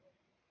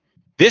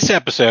This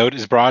episode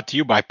is brought to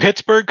you by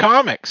Pittsburgh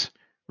Comics,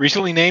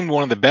 recently named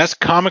one of the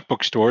best comic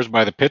book stores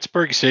by the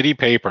Pittsburgh City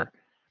Paper.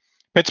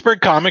 Pittsburgh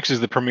Comics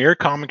is the premier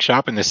comic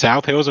shop in the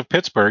South Hills of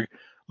Pittsburgh,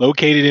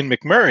 located in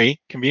McMurray,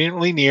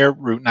 conveniently near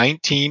Route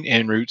 19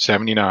 and Route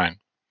 79.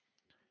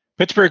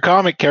 Pittsburgh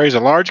Comic carries a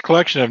large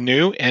collection of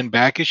new and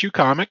back-issue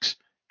comics,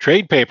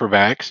 trade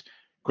paperbacks,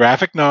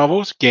 graphic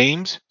novels,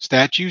 games,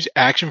 statues,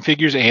 action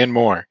figures, and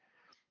more.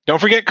 Don't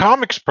forget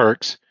Comics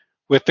Perks.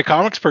 With the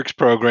Comics Perks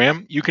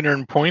program, you can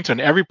earn points on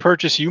every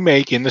purchase you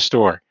make in the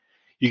store.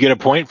 You get a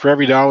point for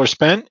every dollar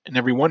spent, and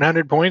every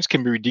 100 points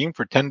can be redeemed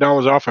for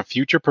 $10 off a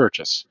future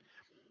purchase.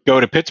 Go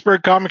to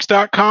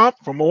pittsburghcomics.com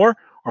for more,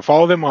 or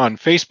follow them on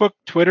Facebook,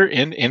 Twitter,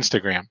 and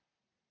Instagram.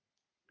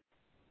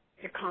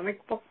 The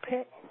comic book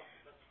pit?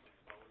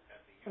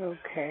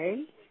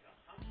 Okay.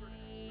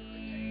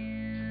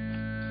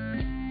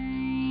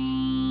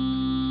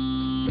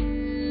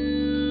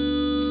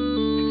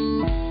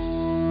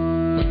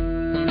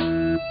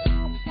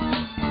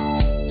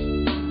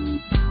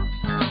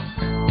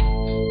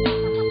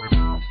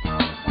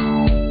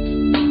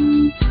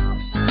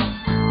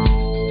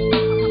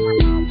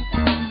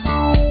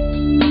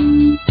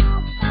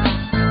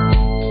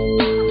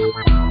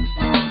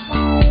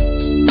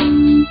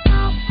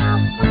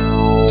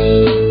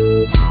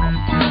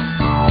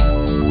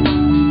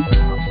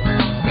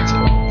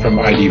 From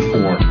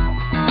ID4.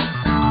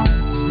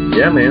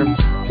 Yeah, man.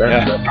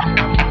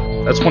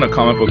 That's one of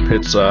Comic Book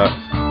Pit's.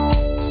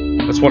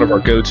 That's one of our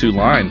go-to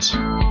lines. Kick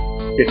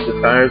the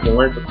tires and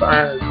light the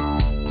fires.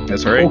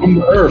 That's right. Welcome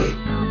to Earth.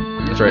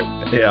 That's right.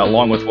 Yeah,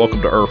 along with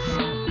Welcome to Earth.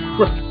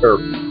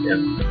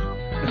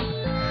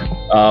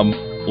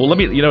 Well, let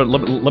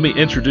me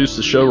introduce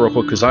the show real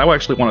quick because I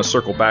actually want to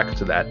circle back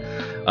to that.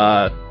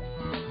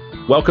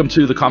 Welcome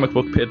to the Comic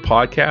Book Pit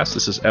podcast.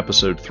 This is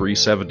episode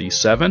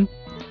 377.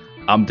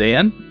 I'm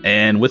Dan,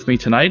 and with me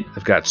tonight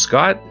I've got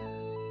Scott.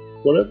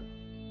 What up?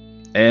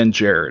 And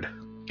Jared.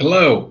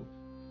 Hello.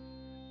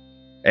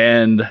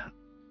 And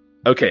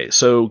okay,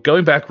 so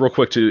going back real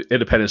quick to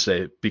Independence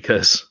Day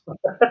because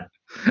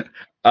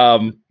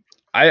I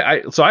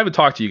haven't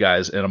talked to you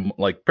guys in a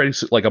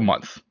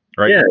month,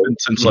 right? Yeah.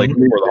 Since before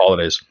the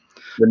holidays.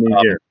 The new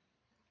year.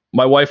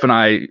 My wife and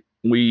I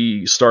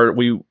we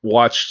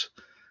watched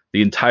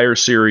the entire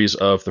series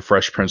of The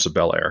Fresh Prince of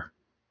Bel-Air.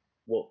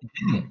 Well,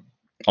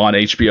 on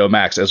HBO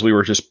Max, as we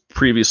were just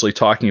previously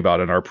talking about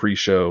in our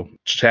pre-show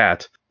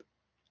chat.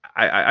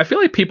 I feel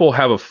like people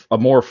have a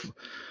more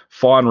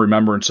fond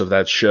remembrance of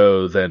that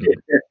show than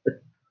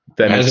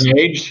as an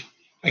age.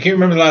 I can't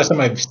remember the last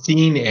time I've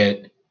seen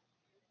it.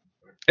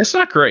 It's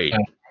not great.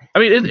 I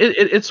mean,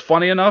 it's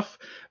funny enough,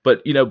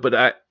 but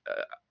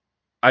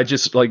I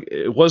just like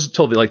it wasn't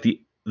until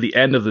the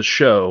end of the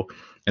show,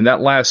 and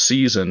that last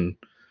season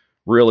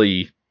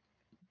really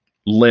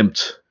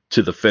limped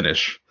to the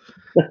finish.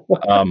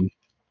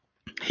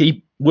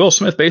 Will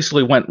Smith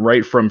basically went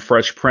right from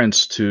Fresh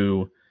Prince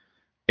to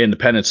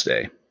Independence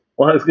Day.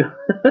 Well, I was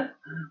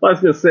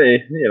gonna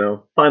say,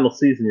 final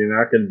season, you're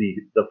not gonna be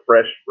the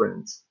Fresh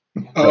Prince.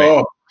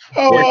 Oh,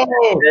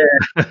 Yeah.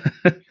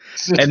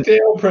 It's the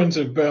stale Prince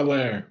of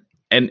Bel-Air.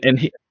 And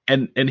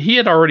he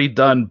had already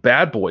done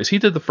Bad Boys. He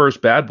did the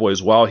first Bad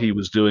Boys while he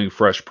was doing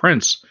Fresh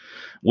Prince,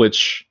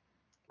 which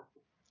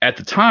at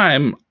the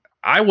time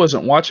I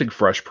wasn't watching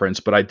Fresh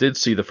Prince, but I did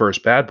see the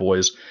first Bad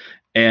Boys.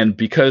 And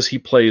because he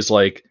plays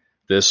like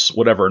this,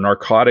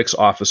 narcotics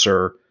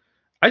officer,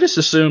 I just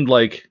assumed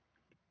like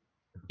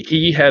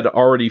he had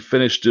already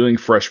finished doing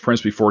Fresh Prince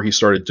before he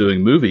started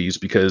doing movies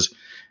because,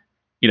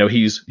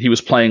 he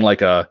was playing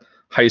like a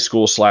high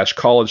school /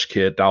 college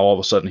kid. Now all of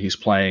a sudden he's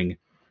playing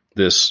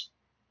this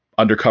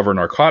undercover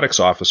narcotics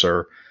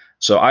officer.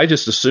 So I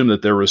just assumed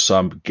that there was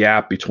some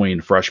gap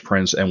between Fresh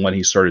Prince and when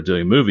he started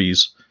doing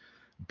movies,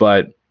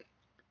 but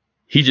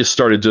he just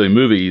started doing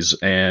movies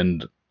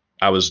and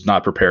I was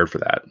not prepared for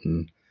that,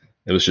 and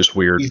it was just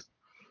weird.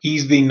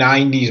 He's the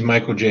 90s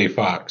Michael J.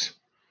 Fox.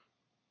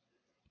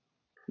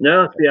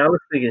 No, see, I was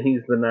thinking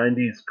he's the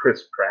 90s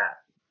Chris Pratt.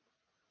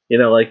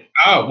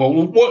 Oh,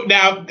 well,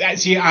 now,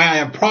 see, I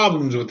have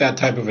problems with that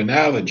type of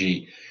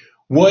analogy.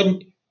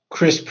 Wouldn't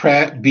Chris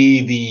Pratt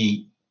be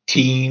the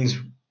teens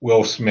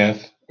Will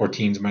Smith or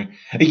teens Mike?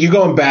 I think you're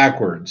going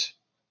backwards.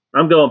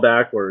 I'm going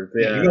backwards,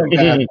 yeah. You're going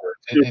backwards.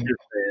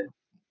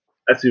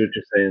 I see what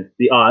you're saying.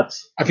 The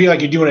aughts. I feel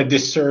like you're doing a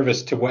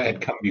disservice to what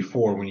had come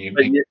before when you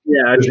make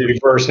I do.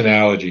 reverse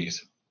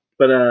analogies.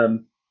 But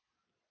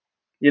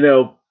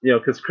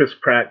because Chris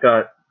Pratt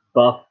got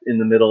buff in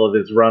the middle of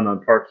his run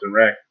on Parks and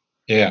Rec.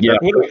 Yeah.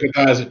 What if the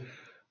guys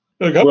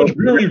like, how much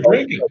beer are you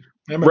drinking?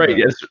 Right.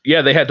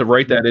 Yeah, they had to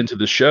write that into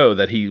the show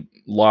that he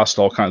lost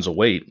all kinds of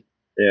weight.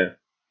 Yeah.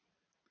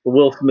 But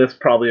Will Smith's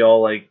probably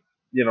all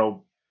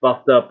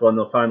buffed up on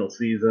the final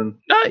season.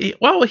 He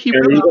really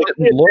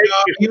didn't look.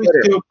 He was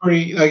still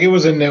pretty, like, it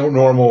was a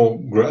normal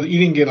growth. You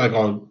didn't get like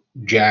all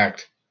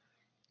jacked.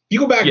 You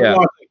go back and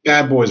watch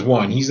Bad Boys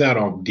 1. He's not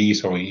all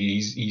diesel.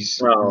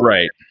 He's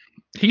right.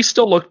 He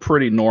still looked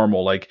pretty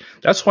normal. Like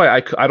that's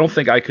why I don't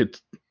think I could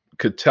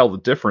tell the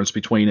difference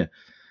between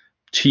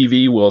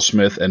TV Will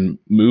Smith and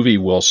movie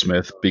Will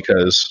Smith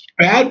because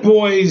Bad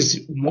Boys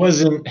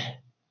wasn't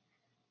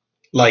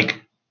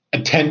like a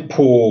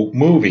tentpole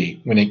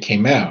movie when it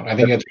came out. I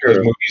think that's one of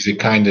those movies that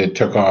kind of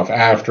took off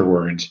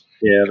afterwards.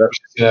 Yeah, It was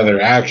just another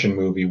action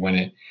movie when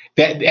it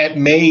that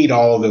made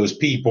all those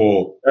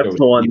people. that's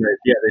the one that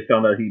they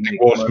found out he made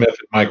Will money. Smith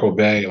and Michael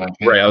Bay, like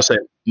that. right. I was saying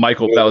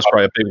Michael. That was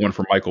probably a big one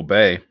for Michael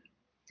Bay.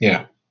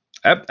 Yeah,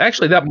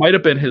 Actually, that might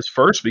have been his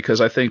first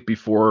because I think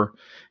before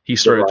he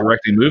started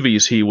directing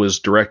movies, he was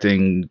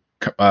directing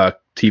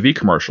TV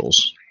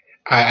commercials.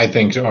 I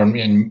think so,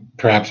 and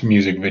perhaps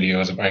music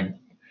videos. If I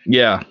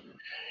Yeah.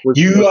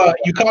 you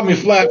caught me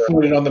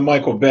flat-footed on the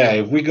Michael Bay.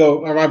 If we go,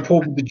 or I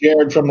pulled the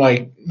Jared from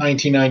like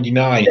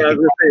 1999. Yeah, I was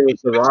gonna say it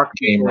was The Rock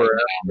game before right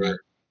or now, after.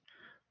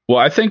 Well,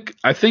 I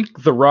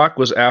think The Rock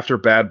was after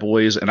Bad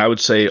Boys, and I would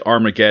say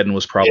Armageddon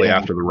was probably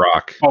after The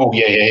Rock. Oh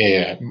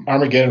yeah.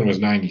 Armageddon was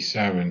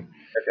 97.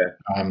 Okay.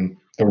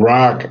 The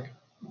Rock,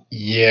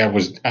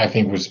 I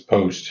think was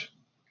post.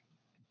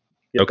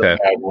 Okay.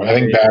 Bad Boy. I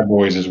think Bad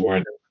Boys is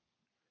what.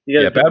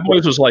 Yeah, Bad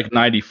Boys was like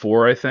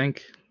 94, I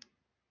think.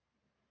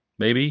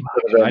 Maybe.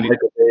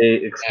 Michael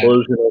Bay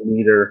explosional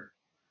meter.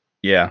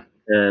 Yeah.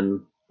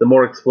 And the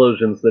more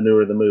explosions, the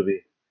newer the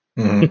movie.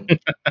 Mm-hmm.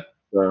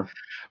 So.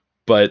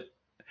 But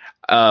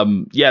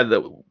like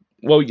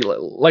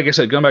I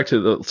said, going back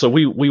to so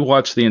we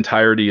watched the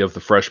entirety of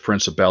the Fresh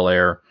Prince of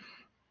Bel-Air.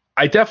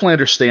 I definitely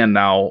understand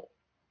now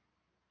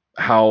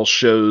how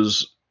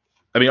shows.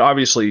 I mean,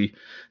 obviously,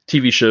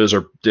 TV shows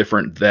are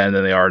different then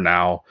than they are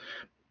now.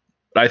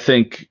 But I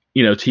think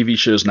TV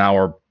shows now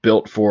are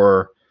built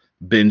for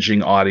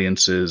binging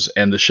audiences,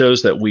 and the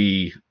shows that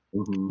we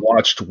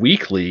watched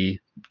weekly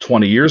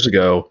 20 years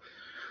ago,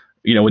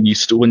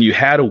 when you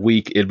had a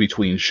week in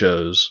between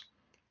shows,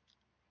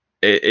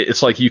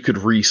 it's like you could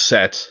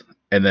reset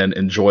and then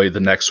enjoy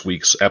the next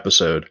week's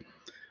episode.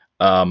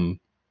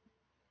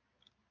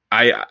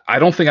 I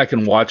don't think I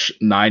can watch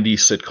 90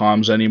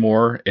 sitcoms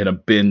anymore in a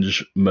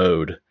binge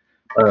mode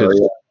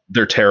because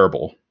they're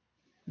terrible.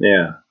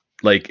 Yeah.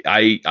 Like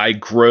I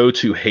grow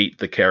to hate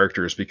the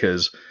characters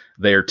because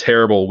they are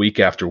terrible week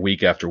after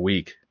week after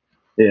week.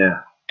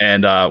 Yeah.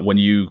 And when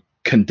you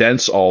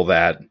condense all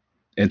that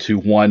into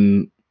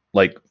one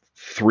like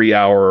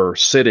 3-hour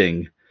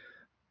sitting,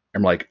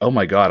 I'm like, oh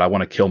my God, I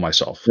want to kill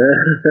myself.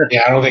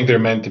 Yeah, I don't think they're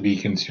meant to be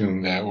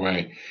consumed that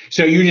way.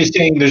 So you're just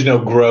saying there's no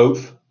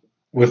growth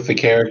with the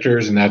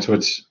characters, and that's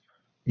what's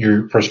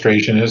your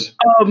frustration is?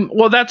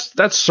 Well,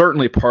 that's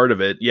certainly part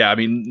of it. Yeah, I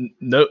mean,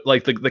 no,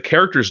 like the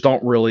characters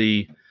don't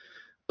really,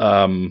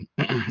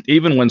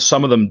 even when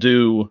some of them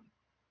do,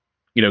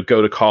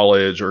 go to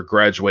college or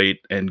graduate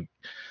and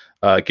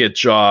get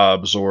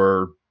jobs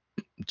or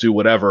do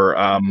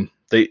whatever,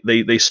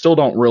 they still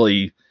don't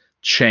really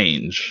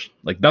change.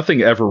 Like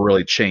nothing ever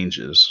really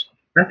changes.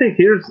 I think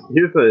here's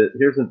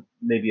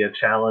maybe a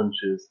challenge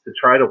is to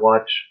try to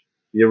watch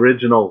the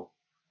original,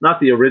 not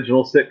the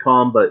original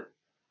sitcom, but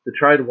to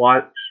try to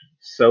watch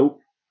Soap.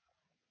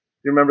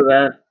 You remember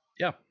that?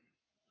 Yeah.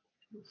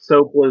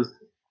 Soap was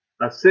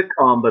a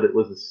sitcom, but it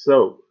was a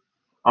soap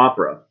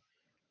opera.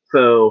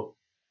 So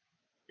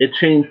it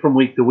changed from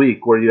week to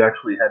week where you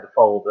actually had to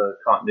follow the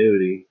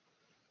continuity.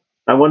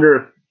 I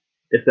wonder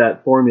if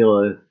that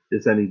formula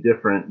is any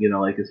different,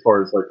 like as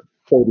far as like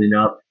holding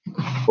up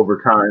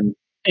over time.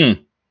 I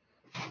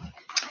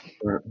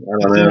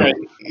don't know.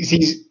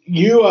 See,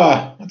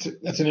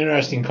 that's an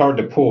interesting card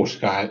to pull,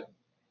 Scott,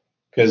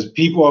 because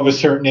people of a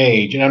certain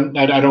age, and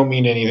I don't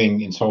mean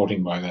anything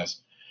insulting by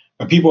this,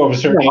 but people of a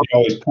certain age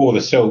always pull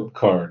the Soap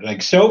card.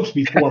 Like Soap's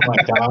before my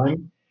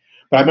time,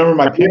 but I remember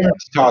my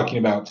parents talking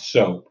about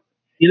Soap.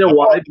 You know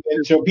why?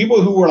 And so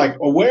people who were like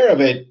aware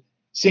of it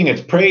sing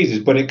its praises,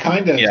 but it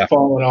kind of has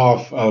fallen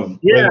off of.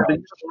 Yeah,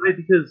 why?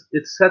 Because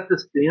it set the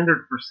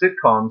standard for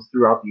sitcoms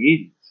throughout the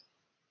 80s.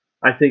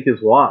 I think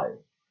is why.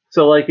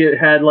 So like it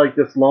had like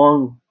this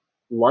long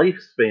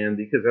lifespan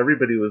because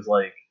everybody was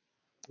like,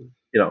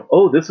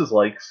 oh, this is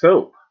like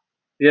Soap.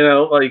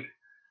 Like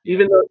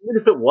even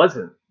if it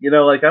wasn't,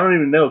 like I don't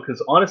even know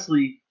because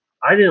honestly,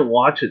 I didn't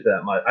watch it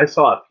that much. I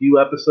saw a few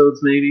episodes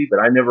maybe, but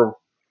I never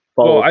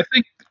followed. Well, I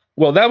think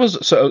that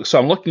was so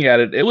I'm looking at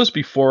it. It was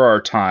before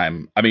our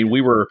time. I mean,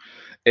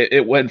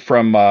 it went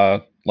from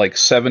like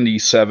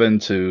 77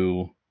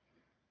 to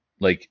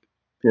like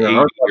 80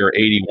 or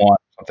 81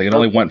 something. It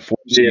only went 4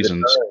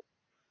 seasons.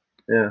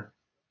 Yeah.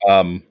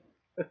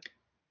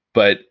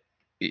 But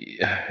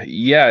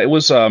yeah, it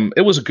was a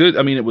good.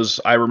 I mean,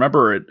 I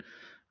remember it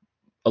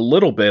a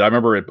little bit. I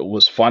remember it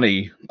was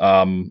funny.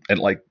 And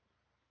like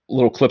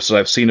little clips that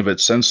I've seen of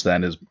it since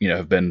then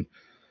have been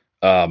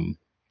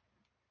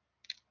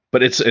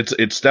but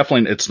it's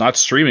definitely not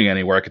streaming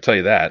anywhere. I can tell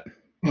you that.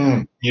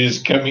 You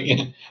just coming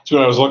in. That's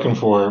what I was looking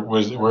for.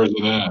 Where's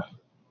it at?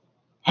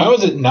 How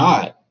is it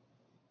not?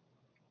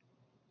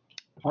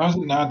 How is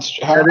it not?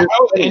 How is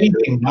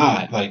anything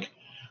not? Like,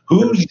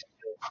 who's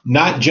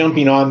not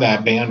jumping on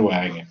that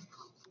bandwagon?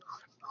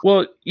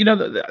 Well,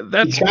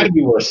 that's it's got to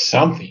be worth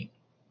something.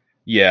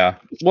 Yeah.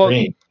 Well,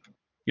 20,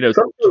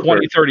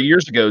 30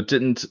 years ago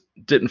didn't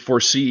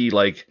foresee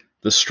like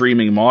the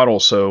streaming model.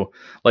 So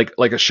like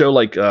a show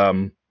like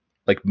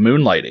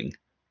Moonlighting,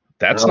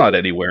 that's Oh. not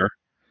anywhere.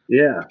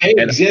 Yeah. They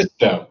And- exist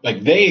though.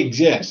 Like they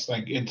exist.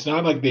 Like it's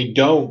not like they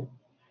don't.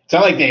 It's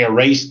not like they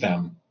erased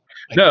them.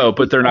 Like, No,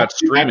 but they're not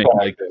streaming.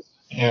 Like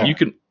yeah. you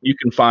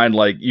can find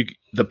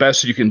the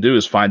best you can do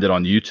is find it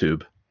on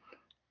YouTube.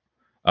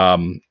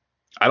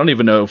 I don't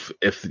even know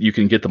if you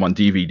can get them on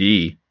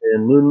DVD.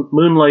 And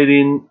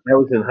Moonlighting, I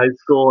was in high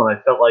school and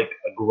I felt like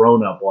a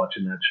grown up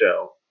watching that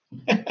show.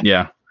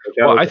 Yeah.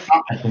 Like,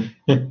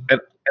 Well,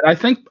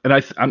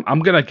 I'm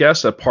gonna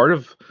guess that part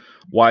of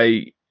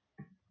why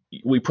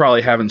we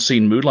probably haven't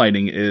seen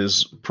Moonlighting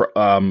is,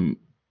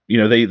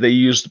 they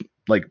used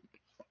like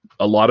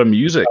a lot of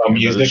music. in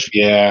those Music,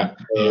 yeah.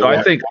 So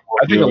I think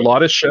a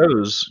lot of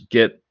shows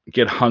get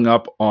hung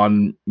up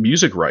on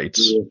music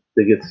rights.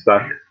 they get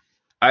stuck.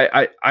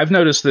 I've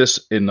noticed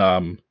this in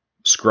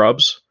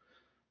Scrubs,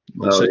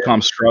 the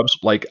sitcom Scrubs.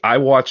 Like I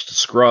watched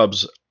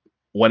Scrubs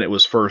when it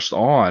was first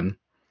on,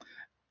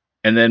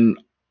 and then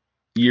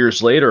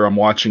years later I'm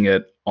watching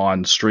it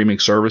on streaming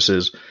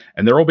services,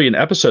 and there will be an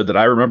episode that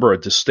I remember a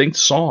distinct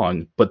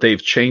song, but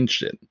they've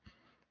changed it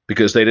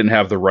because they didn't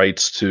have the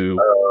rights to.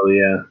 Oh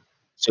yeah.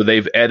 So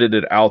they've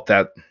edited out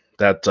that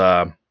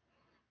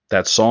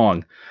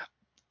song.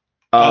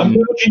 I'm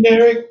no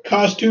generic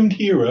costumed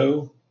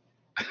hero.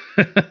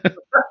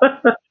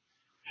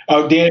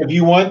 Oh, Dan, if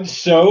you want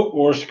Soap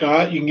or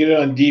Scott, you can get it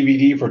on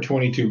DVD for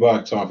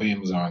 $22 off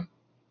Amazon.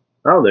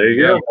 Oh, there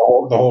you go.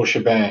 The whole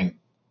shebang.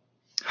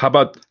 How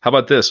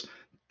about this?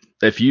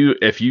 If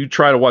you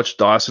try to watch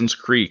Dawson's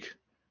Creek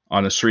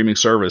on a streaming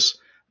service,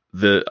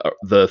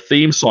 the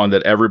theme song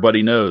that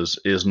everybody knows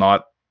is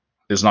not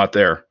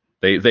there.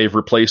 They've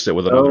replaced it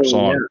with another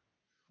song.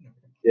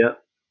 Yeah.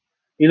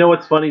 You know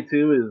what's funny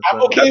too is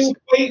I'm okay with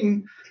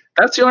waiting.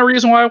 That's the only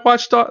reason why I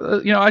watched.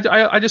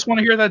 I just want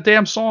to hear that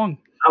damn song.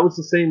 I was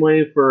the same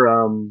way for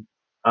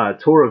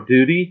Tour of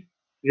Duty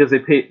because they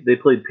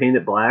played Paint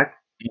It Black,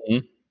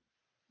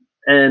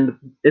 and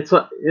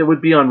it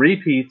would be on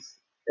repeats,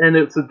 and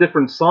it's a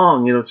different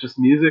song. It's just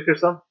music or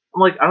something.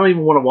 I'm like, I don't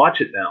even want to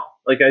watch it now.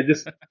 Like I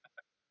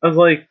was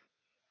like,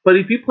 but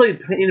if you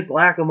played Paint It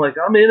Black, I'm like,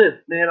 I'm in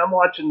it, man. I'm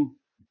watching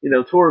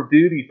Tour of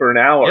Duty for an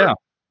hour.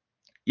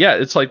 Yeah.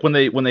 It's like when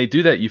they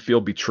do that, you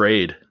feel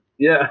betrayed.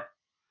 Yeah.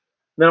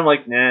 Then I'm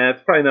like, nah,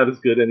 it's probably not as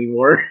good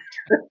anymore.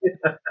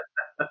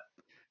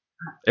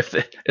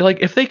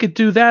 If they could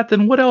do that,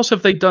 then what else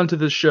have they done to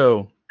this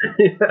show?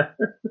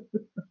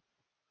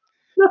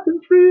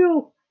 Nothing's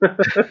real.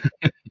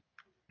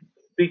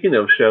 Speaking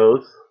of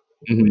shows,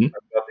 we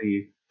talked about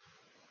the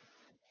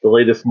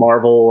latest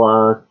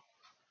Marvel,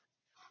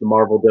 the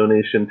Marvel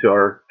donation to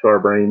our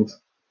brains.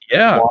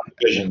 Yeah,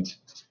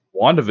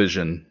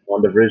 WandaVision.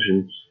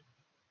 WandaVision.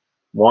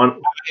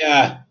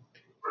 Yeah,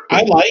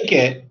 I like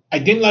it. I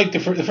didn't like the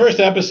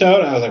first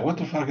episode. I was like, what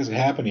the fuck is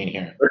happening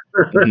here?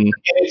 And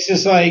it's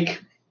just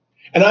like,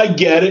 and I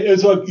get it.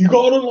 It's like, you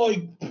gotta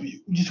like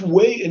just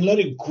wait and let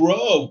it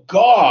grow.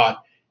 God.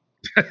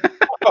 That's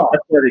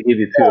why they give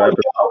you 2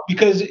 episodes.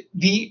 Because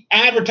the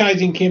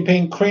advertising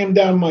campaign crammed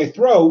down my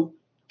throat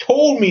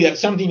told me that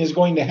something is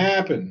going to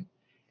happen.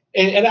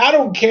 And I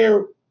don't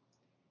care.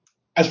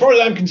 As far as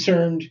I'm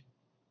concerned,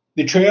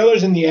 the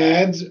trailers and the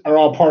ads are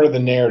all part of the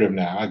narrative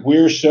now. Like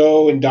we're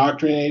so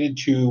indoctrinated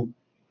to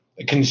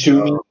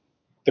consuming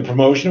the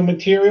promotional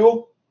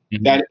material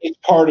that it's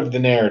part of the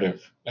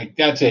narrative. Like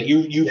that's it.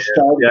 You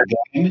start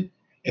again,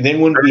 and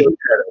then when we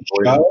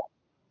go,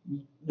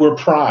 we're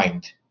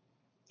primed.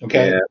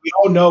 Okay, we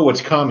all know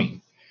what's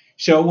coming.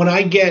 So when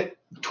I get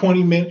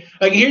 20 minutes,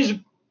 like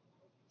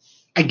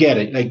I get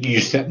it. Like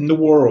you're setting the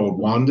world.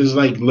 Wanda's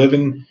like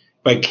living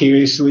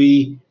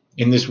vicariously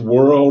in this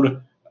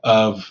world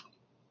of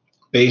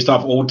based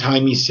off old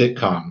timey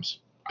sitcoms.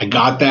 I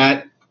got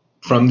that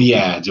from the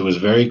ads. It was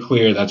very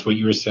clear that's what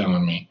you were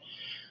selling me.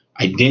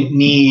 I didn't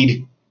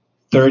need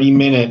 30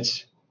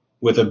 minutes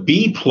with a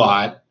B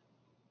plot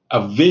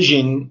of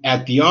Vision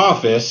at the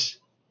office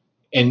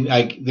and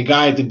like the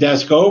guy at the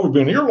desk over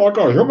being, you're like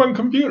a human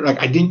computer.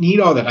 Like I didn't need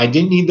all that. I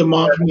didn't need the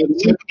mom from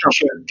the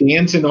show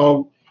dancing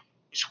all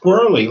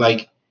squirrely.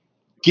 Like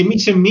give me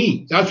some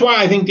meat. That's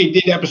why I think they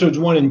did episodes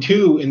 1 and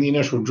 2 in the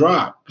initial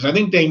drop because I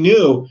think they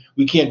knew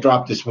we can't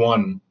drop this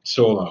one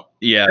solo.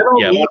 Yeah.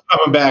 We're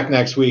coming back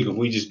next week if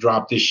we just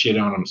drop this shit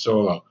on them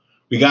solo.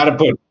 We got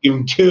to give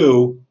them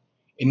 2.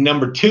 And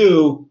number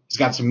 2 has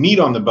got some meat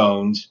on the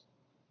bones,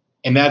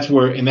 and that's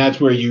where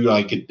you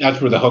like it.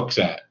 That's where the hook's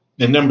at.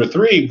 And number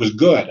 3 was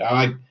good.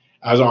 I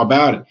was all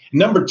about it. And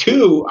number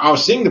 2, I'll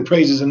sing the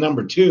praises of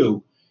number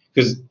 2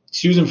 because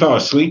Susan fell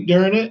asleep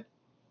during it,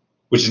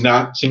 which is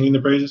not singing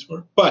the praises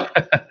for.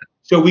 But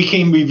so we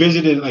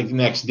revisited it like the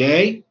next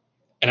day,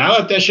 and I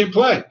let that shit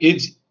play.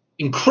 It's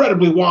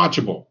incredibly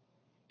watchable,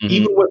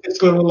 even with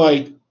this little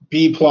like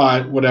B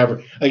plot,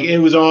 whatever. Like it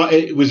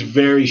was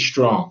very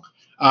strong.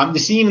 The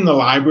scene in the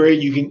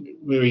library,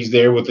 where he's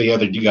there with the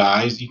other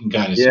guys, you can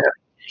kind of see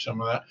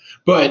some of that.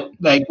 But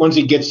like once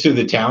it gets to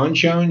the talent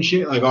show and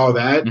shit, like all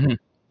that,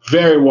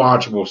 very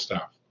watchable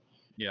stuff.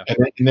 Yeah.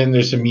 And then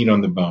there's some meat on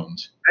the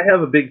bones. I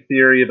have a big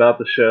theory about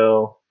the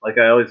show. Like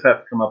I always have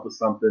to come up with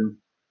something,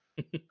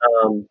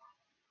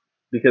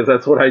 because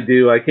that's what I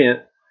do. I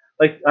can't.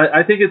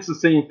 I think it's the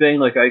same thing.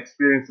 Like I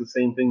experienced the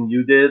same thing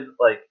you did.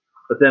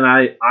 But then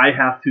I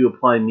have to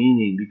apply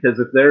meaning, because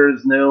if there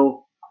is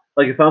no,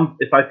 like, if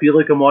I feel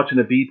like I'm watching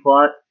a B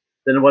plot,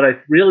 then what I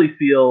really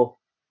feel,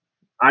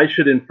 I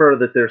should infer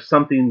that there's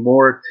something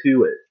more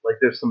to it. Like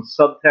there's some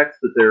subtext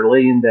that they're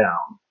laying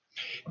down.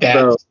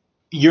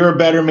 You're a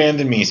better man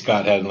than me,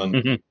 Scott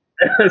Hedlund.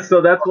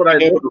 So that's what I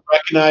able to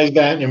recognize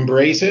that and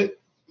embrace it.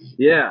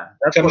 Yeah,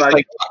 that's So what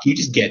like, fuck, you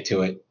just get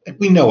to it. Like,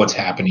 we know what's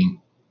happening.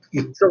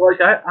 So like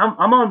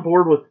I'm on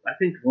board with, I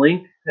think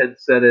Link had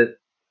said it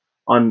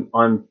on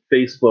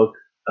Facebook,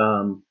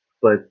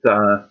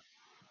 that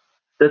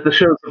the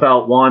show's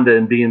about Wanda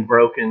and being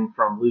broken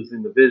from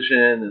losing the vision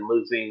and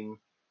losing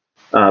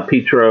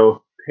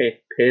Pietro,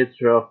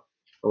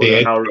 or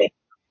whatever,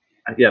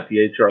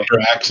 Pietro. Her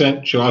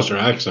accent, she lost her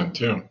accent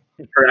too.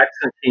 Her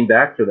accent came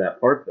back for that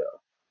part though.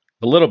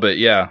 A little bit,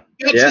 yeah.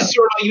 That's just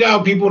sort of,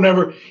 how people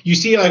you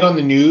see it like on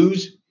the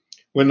news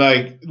when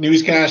like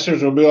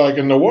newscasters will be like,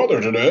 in the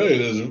weather today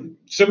is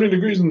 70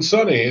 degrees and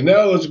sunny, and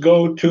now let's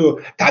go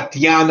to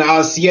Tatiana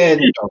Asiento.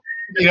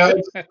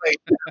 It's like,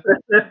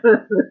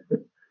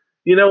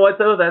 You know what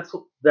though?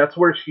 That's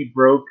where she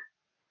broke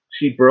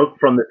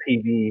from the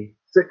TV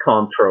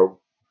sitcom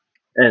trope,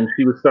 and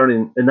she was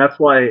starting, and that's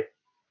why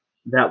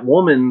that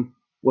woman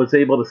was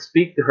able to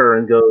speak to her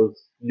and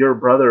goes, "Your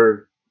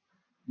brother,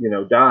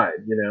 died."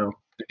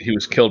 He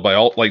was killed by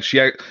when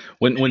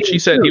she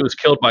said he was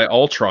killed by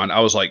Ultron, I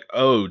was like,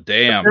 oh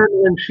damn. But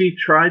then when she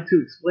tried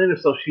to explain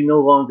herself, she no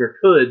longer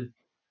could.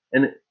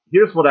 And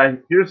here's what I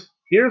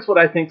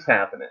think's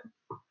happening.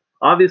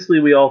 Obviously,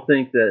 we all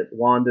think that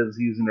Wanda's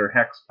using her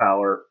hex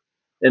power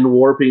and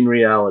warping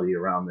reality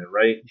around there,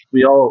 right?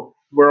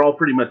 We're all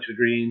pretty much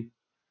agreeing.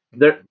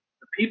 The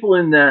people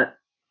in that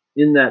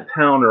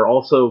town are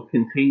also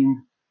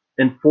contained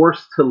and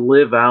forced to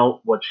live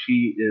out what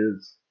she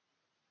is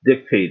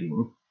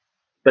dictating.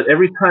 But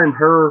every time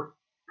her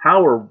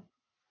power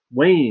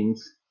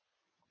wanes,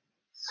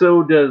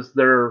 so does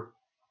their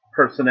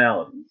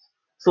personalities.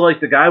 So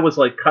like the guy was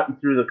like cutting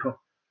through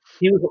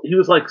he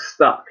was like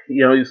stuck.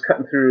 He was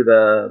cutting through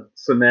the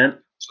cement.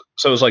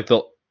 So it was like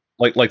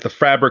the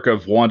fabric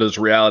of Wanda's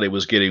reality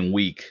was getting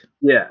weak.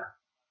 Yeah,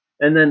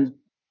 and then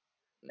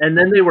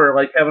they were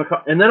like having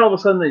and then all of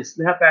a sudden they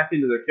snap back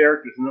into their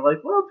characters and they're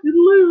like, well,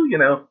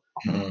 toodaloo,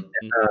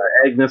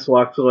 Agnes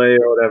walks away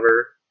or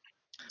whatever.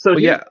 So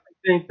yeah,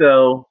 I think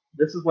though,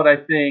 this is what I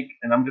think,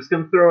 and I'm just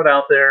going to throw it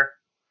out there,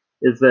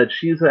 is that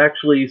she's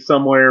actually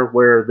somewhere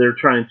where they're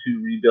trying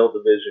to rebuild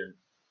the vision,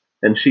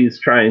 and she's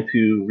trying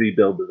to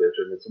rebuild the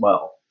vision as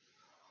well.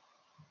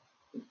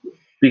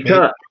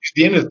 Because at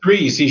the end of 3,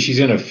 you see she's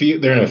in a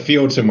field. They're in a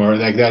field somewhere.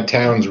 Like that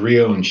town's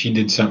real, and she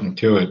did something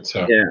to it.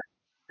 So yeah,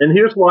 and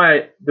here's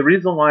why. The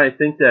reason why I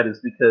think that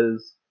is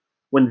because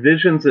when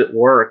Vision's at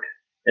work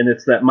and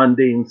it's that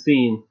mundane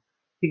scene,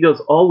 he goes,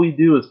 "All we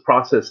do is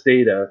process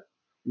data.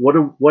 What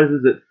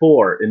is it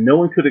for?" And no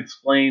one could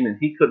explain, and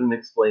he couldn't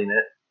explain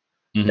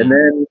it.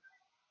 Mm-hmm.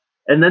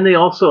 And then they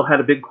also had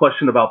a big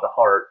question about the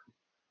heart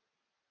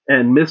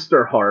and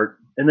Mr. Hart,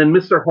 and then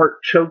Mr.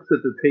 Hart chokes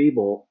at the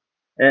table,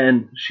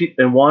 and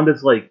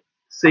Wanda's like,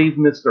 "Save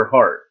Mr.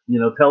 Hart,"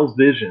 tells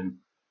Vision.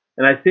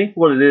 And I think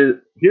what it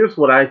is, here's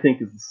what I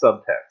think is the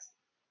subtext,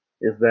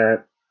 is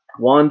that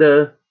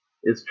Wanda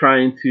is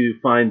trying to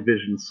find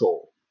Vision's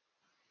soul,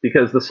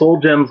 because the soul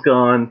gem's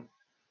gone,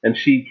 and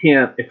she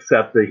can't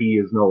accept that he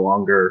is no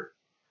longer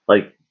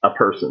like a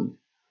person.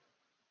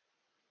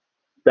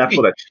 That's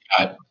what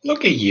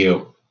look at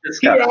you.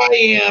 Here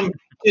I am,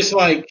 just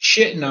like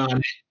shitting on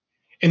it,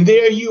 and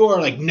there you are,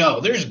 like,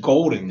 no, there's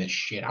gold in this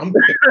shit.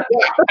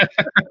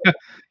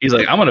 He's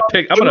like, I'm gonna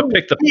pick the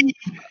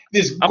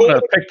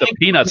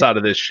peanuts out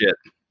of this shit.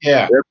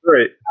 Yeah, that's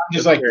right. I'm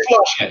just like,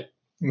 flush it.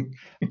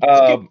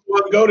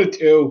 Go to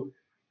 2.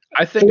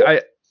 I think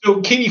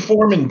So Katie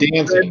Foreman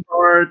dancing.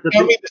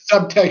 Tell me the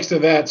subtext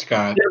of that,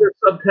 Scott. Yeah, there's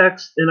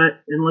subtext,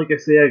 and like I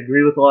say, I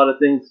agree with a lot of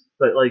things,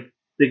 but like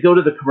they go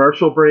to the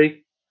commercial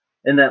break,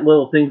 and that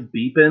little thing's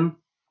beeping.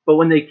 But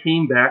when they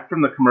came back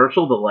from the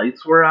commercial, the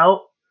lights were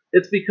out.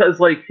 It's because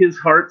like his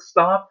heart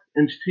stopped,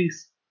 and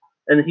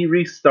he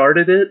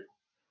restarted it,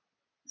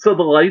 so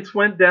the lights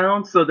went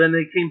down. So then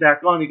they came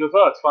back on. He goes,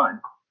 "Oh, it's fine."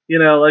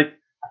 Like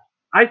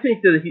I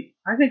think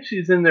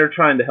she's in there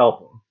trying to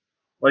help him.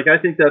 Like I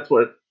think that's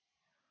what.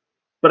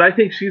 But I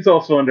think she's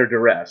also under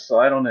duress, so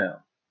I don't know.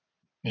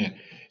 Yeah.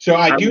 So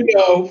I do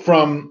know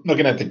from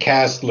looking at the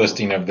cast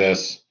listing of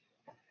this,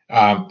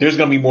 there's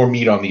going to be more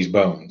meat on these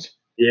bones.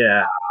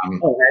 Yeah.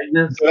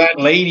 Agnes. So that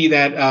lady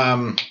that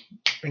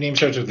her name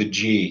starts with a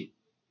G,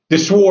 the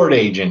Sword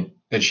agent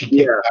that she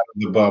kicked out of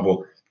the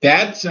bubble.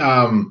 That's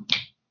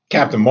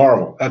Captain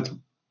Marvel. That's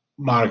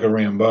Monica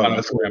Rambeau.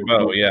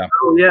 Rambeau, yeah.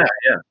 Oh yeah,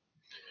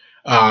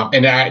 yeah.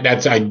 And I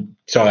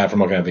saw that from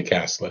looking at the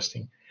cast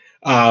listing.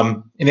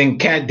 And then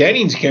Kat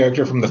Dennings'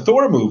 character from the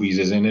Thor movies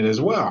is in it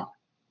as well.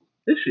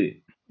 Is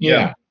she?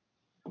 Yeah.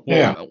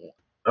 Well,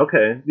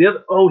 Okay.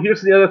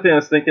 Here's the other thing I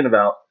was thinking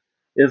about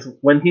is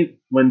when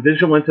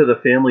Vision went to the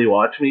family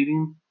watch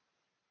meeting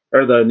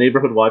or the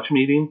neighborhood watch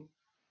meeting.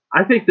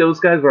 I think those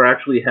guys were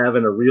actually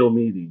having a real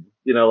meeting.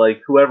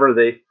 Like whoever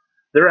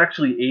they're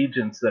actually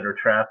agents that are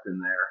trapped in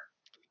there,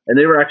 and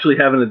they were actually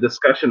having a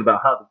discussion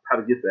about how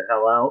to get the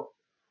hell out.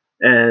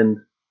 And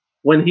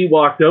when he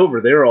walked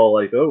over, they were all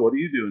like, "Oh, what are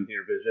you doing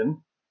here,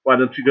 Vision? Why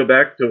don't you go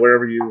back to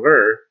wherever you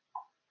were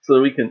so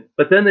that we can?"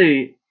 But then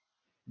they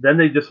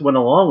just went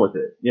along with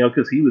it,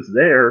 because he was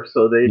there.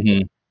 So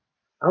Mhm.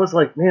 I was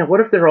like, man, what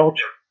if they're all,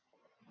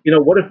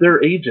 what if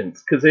they're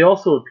agents? Because they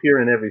also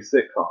appear in every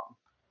sitcom.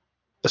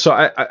 So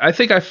I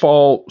think I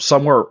fall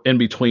somewhere in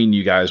between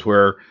you guys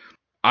where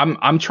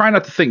I'm trying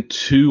not to think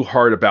too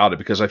hard about it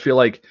because I feel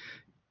like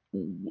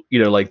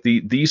like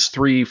these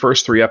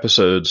first three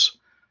episodes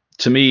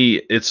to me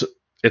it's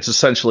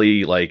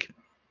essentially like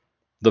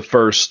the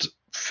first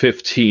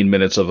 15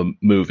 minutes of a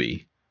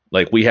movie.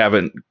 Like we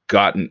haven't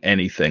gotten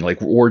anything. Like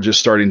we're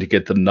just starting to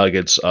get the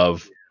nuggets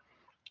of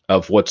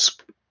what's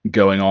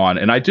going on.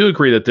 And I do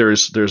agree that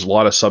there's a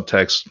lot of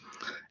subtext.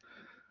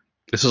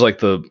 This is like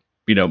the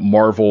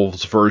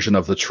Marvel's version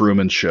of the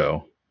Truman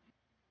Show,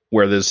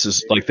 where this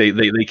is like they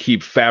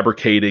keep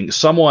fabricating.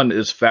 Someone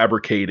is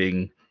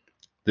fabricating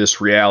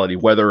this reality,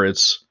 whether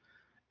it's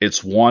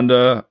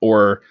Wanda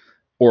or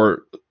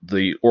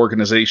the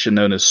organization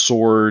known as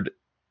Sword.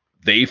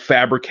 They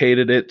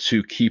fabricated it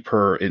to keep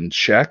her in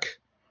check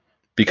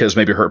because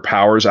maybe her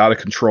power's out of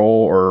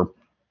control or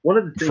One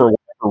of the things for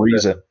whatever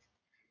reason.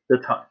 the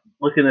time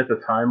looking at the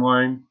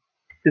timeline,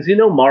 because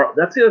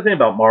that's the other thing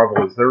about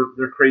Marvel is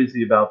they're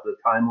crazy about the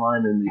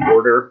timeline and the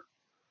order.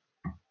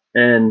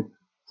 And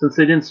since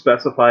they didn't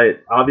specify,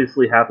 it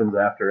obviously happens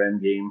after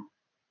Endgame,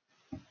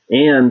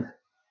 and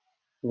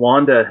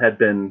Wanda had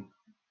been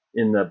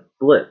in the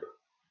blip,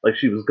 like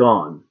she was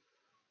gone.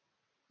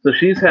 So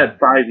she's had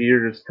 5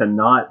 years to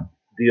not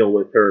deal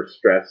with her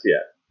stress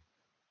yet.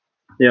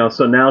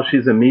 So now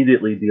she's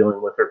immediately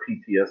dealing with her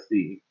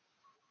PTSD,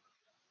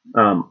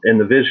 and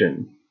the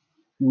Vision.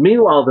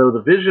 Meanwhile, though,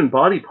 the Vision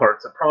body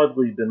parts have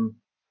probably been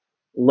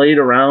laid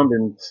around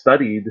and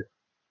studied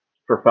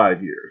for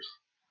 5 years.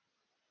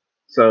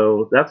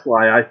 So that's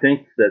why I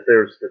think that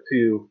there's the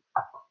two.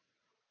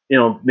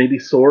 Maybe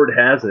Sword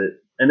has it,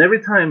 and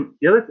every time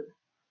the other.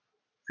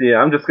 Yeah,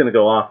 I'm just gonna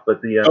go off,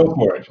 but Go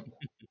for it.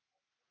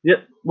 yeah,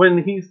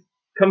 when he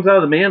comes out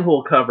of the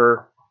manhole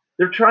cover,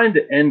 they're trying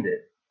to end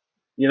it.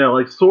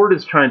 Like Sword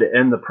is trying to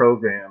end the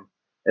program,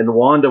 and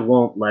Wanda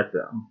won't let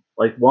them.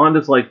 Like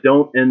Wanda's like,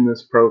 don't end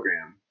this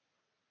program.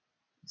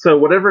 So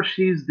whatever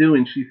she's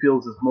doing, she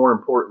feels is more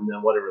important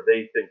than whatever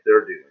they think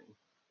they're doing.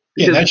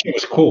 Yeah, Because that shit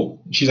was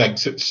cool. She's like,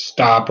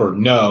 stop or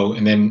no,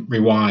 and then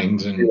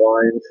rewinds, and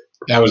lines,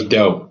 that was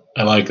dope.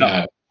 I like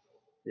that.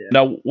 yeah,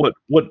 Now, what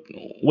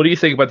do you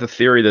think about the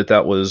theory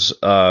that was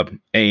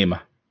AIM?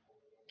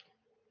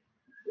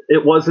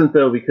 it wasn't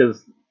though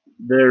because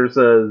there's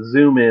a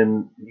zoom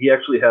in. He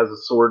actually has a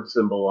sword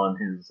symbol on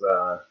his.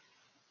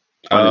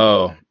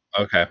 Oh,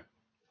 okay.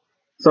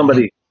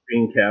 Somebody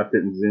screen capped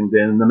it and zoomed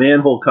in. And the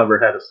manhole cover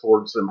had a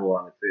sword symbol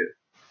on it too.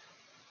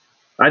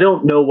 I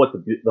don't know what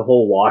the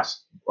whole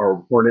wasp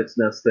or hornet's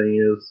nest thing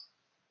is.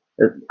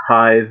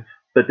 Hive,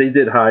 but they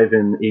did Hive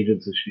in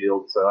Agents of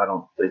Shield, so I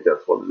don't think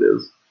that's what it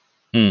is.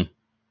 Hmm.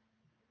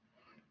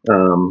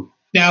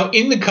 Now,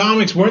 in the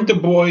comics, weren't the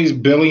boys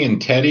Billy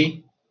and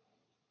Teddy?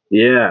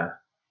 Yeah.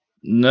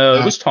 No,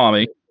 it was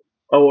Tommy,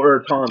 Oh,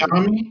 or Tommy.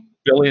 Tommy?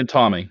 Billy, and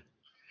Tommy.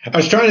 I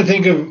was trying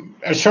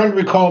to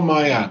recall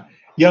my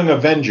Young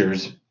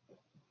Avengers,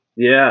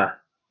 Yeah.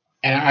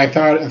 and I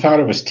thought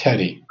it was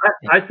Teddy.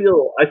 I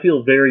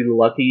feel very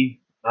lucky.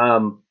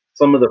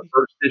 Some of the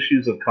first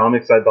issues of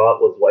comics I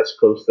bought was West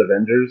Coast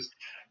Avengers, Oh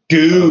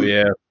Dude,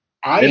 yeah.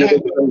 I and it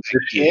had was those those as a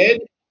issues.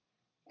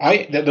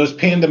 kid. Those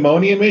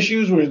pandemonium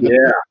issues where the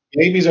Yeah.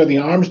 babies are the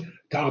arms.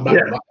 Talk about,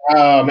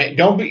 Yeah. man,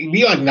 don't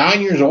be like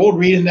 9 years old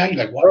reading that.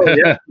 You're like, what Oh,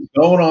 yeah. is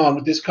going on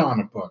with this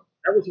comic book?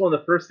 That was one of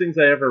the first things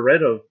I ever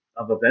read of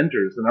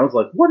Avengers, and I was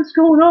like, "What is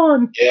going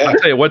on?" I'll Yeah,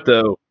 tell you what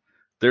though,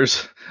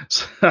 there's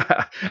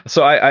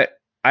so I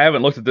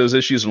haven't looked at those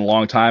issues in a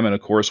long time, and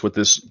of course with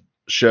this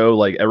show,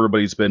 like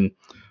everybody's been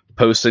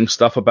posting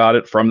stuff about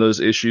it from those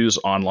issues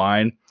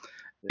online,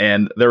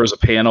 and there was a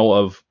panel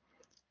of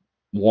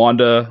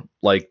Wanda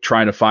like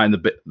trying to find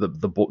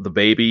the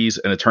babies,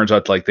 and it turns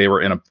out like they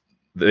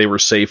were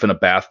safe in a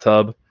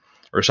bathtub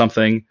or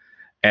something,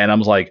 and I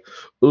was like,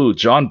 ooh,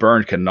 John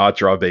Byrne cannot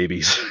draw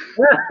babies.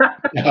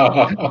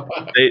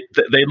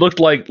 They looked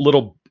like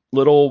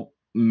little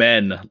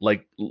men,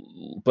 like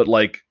but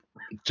like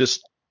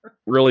just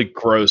really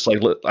gross.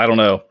 Like I don't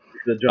know.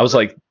 The I was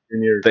John like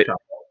Jr. they, child.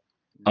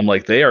 I'm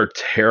like they are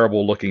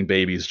terrible looking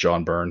babies,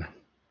 John Byrne.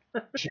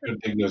 should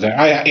dig those out.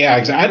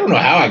 I don't know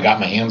how I got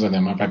my hands on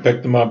them. If I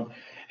picked them up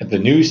at the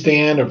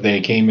newsstand, or if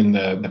they came in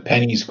the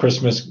Penny's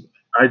Christmas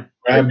I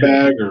grab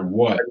bag, or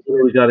what.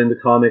 really got into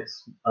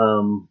comics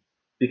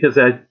because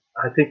I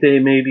think they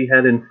maybe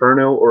had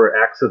Inferno or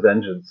Acts of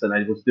Vengeance, and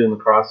I was doing the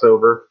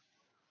crossover.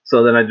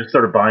 So then I just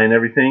started buying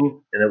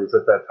everything, and it was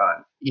at that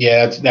time.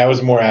 Yeah, that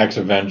was more Acts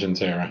of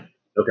Vengeance era.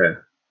 Okay.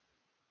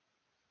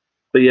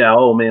 But yeah,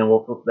 oh man,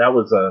 well, that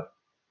was a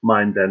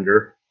mind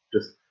bender.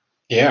 Just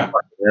Yeah.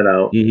 finding that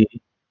out. Mhm.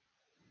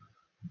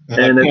 And And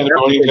at that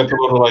Pandemonium's got point, the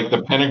little, like,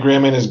 the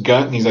pentagram in his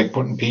gut, and he's, like,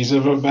 putting pieces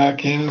of it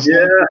back in and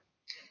stuff.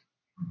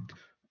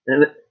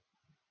 yeah,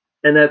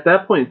 and at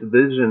that point, the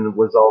Vision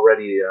was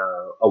already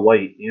a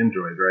white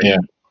android, right? Yeah.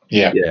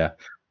 Yeah. Yeah. Yeah.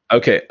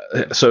 Okay.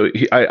 So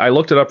I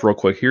looked it up real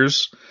quick.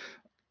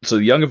 So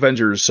Young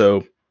Avengers.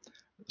 So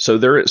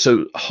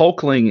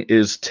Hulkling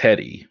is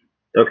Teddy.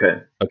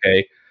 Okay.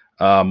 Okay.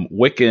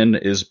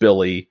 Wiccan is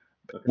Billy.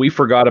 We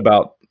forgot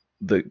about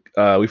the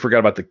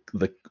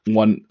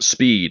one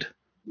Speed.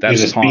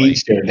 He's a That's Tommy.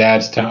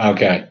 speedster.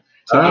 Okay.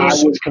 So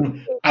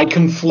I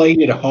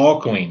conflated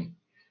Hawkling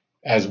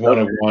as one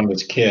of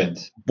Wanda's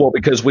kids. Well,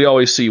 because we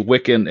always see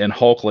Wiccan and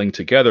Hulkling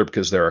together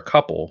because they're a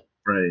couple.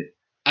 Right.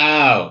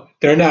 Oh,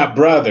 they're not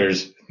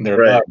brothers. They're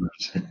Right.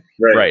 lovers.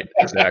 Right.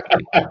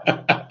 Exactly.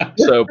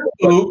 So,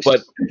 Oops.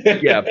 but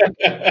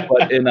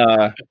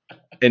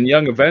in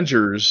Young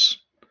Avengers,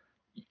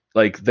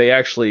 like they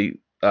actually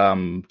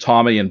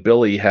Tommy and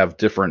Billy have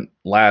different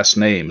last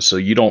names, so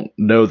you don't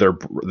know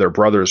they're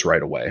brothers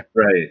right away.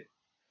 Right.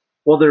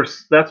 Well,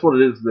 that's what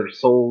it is. Their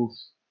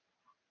souls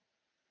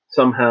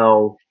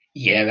somehow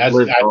Yeah,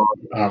 live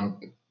on.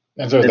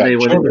 that's what And they that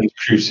went Children's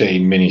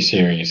Crusade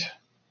miniseries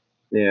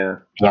Yeah.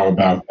 is all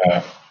about.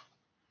 That.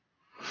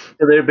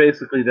 So they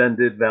basically then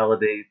did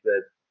validate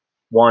that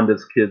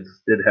Wanda's kids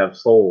did have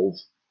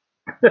souls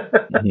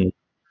Mm-hmm.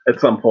 at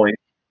some point.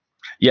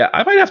 Yeah,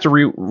 I might have to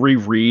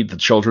reread the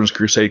Children's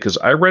Crusade because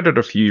I read it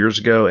a few years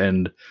ago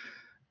and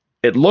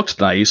it looked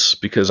nice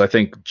because I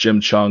think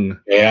Jim Chung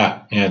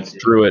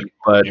drew it,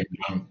 but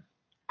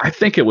I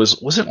think it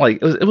was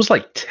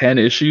like 10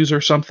 issues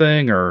or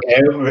something, or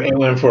it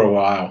went for a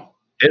while.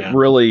 It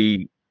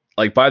really,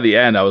 like, by the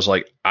end I was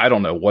like, I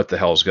don't know what the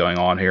hell's going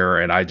on here,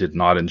 and I did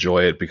not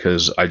enjoy it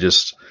because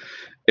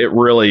it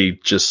really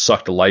just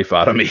sucked the life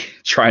out of me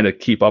trying to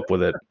keep up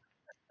with it.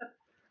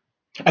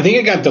 I think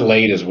it got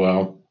delayed as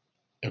well,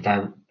 if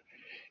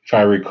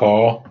I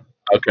recall.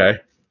 Okay.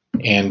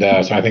 And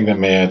so I think that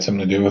may have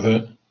something to do with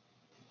it.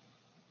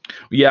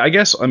 Yeah, I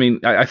guess. I mean,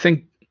 I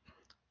think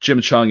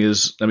Jim Chung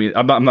is. I mean,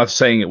 I'm not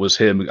saying it was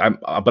him.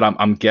 But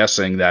I'm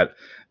guessing that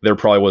there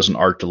probably was an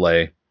art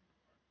delay,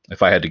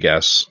 if I had to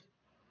guess,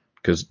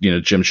 because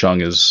Jim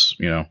Chung is.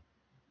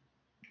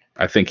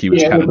 I think he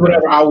was kind of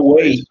whatever. I'll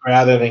wait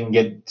rather than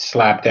get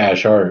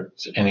slapdash art,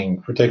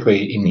 and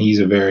particularly, and he's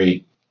a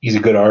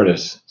good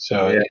artist,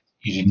 so it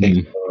usually takes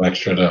a little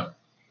extra to.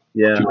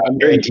 Yeah, I'm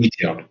very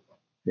detailed.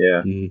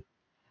 Yeah.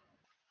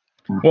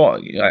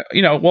 Well,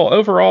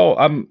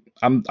 overall,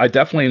 I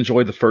definitely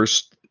enjoyed the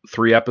first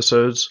 3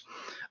 episodes.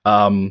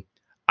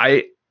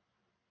 I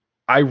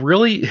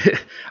really,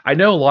 I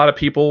know a lot of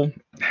people,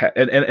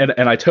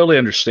 and I totally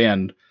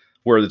understand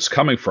where it's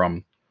coming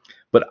from,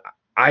 but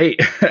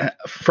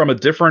from a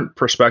different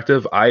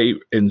perspective, I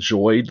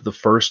enjoyed the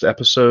first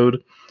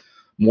episode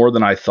more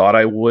than I thought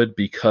I would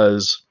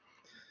because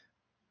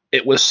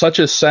it was such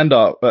a send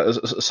up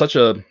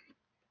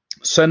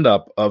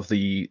of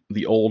the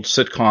old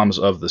sitcoms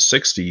of the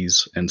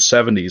 60s and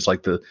 70s,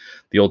 like the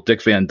old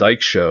Dick Van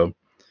Dyke Show.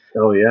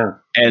 Oh yeah.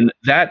 And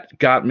that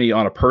got me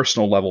on a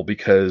personal level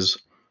because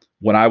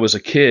when I was a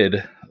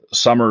kid,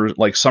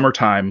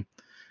 summertime,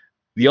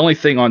 the only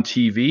thing on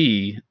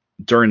TV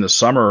during the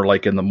summer,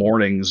 like in the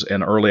mornings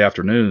and early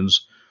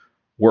afternoons,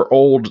 were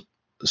old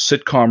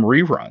sitcom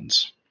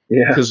reruns.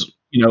 Yeah. Because,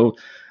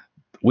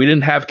 we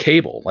didn't have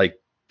cable. Like,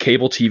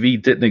 cable TV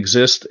didn't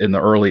exist in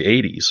the early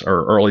 80s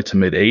or early to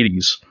mid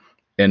 80s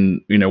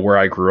and where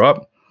I grew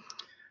up.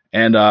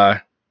 And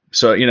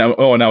so,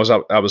 and I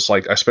was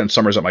like, I spent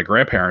summers at my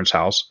grandparents'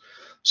 house.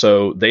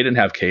 So they didn't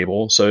have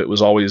cable. So it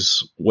was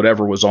always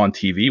whatever was on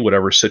TV,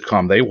 whatever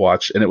sitcom they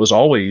watched. And it was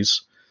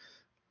always,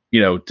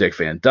 Dick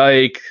Van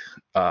Dyke,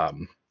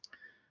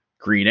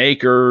 Green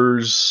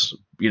Acres,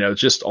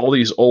 just all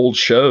these old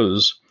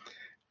shows.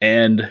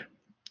 And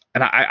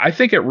I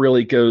think it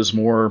really goes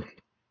more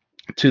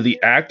to the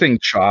acting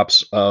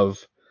chops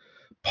of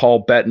Paul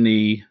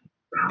Bettany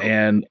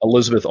and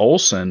Elizabeth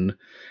Olsen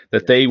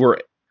that they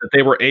were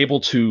able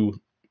to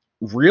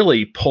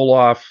really pull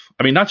off.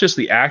 I mean, not just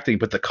the acting,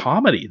 but the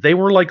comedy. They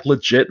were like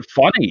legit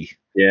funny.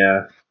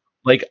 Yeah.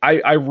 Like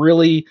I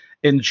really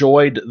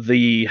enjoyed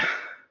the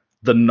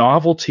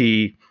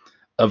novelty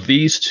of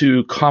these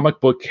two comic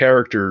book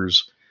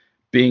characters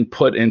being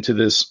put into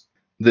this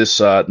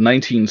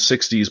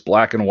 1960s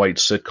black and white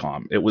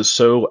sitcom. It was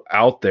so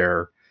out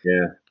there,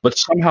 but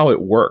somehow it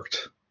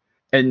worked.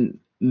 And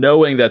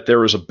knowing that there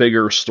was a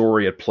bigger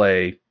story at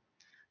play,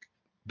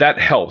 that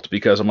helped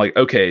because I'm like,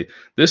 okay,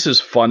 this is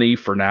funny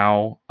for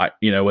now,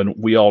 and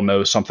we all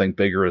know something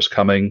bigger is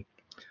coming,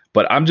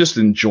 but I'm just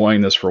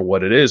enjoying this for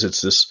what it is.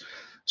 It's this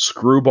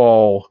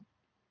screwball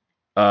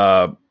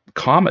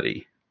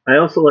comedy. I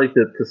also like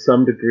that to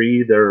some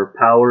degree their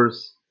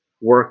powers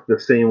work the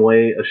same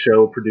way a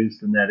show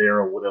produced in that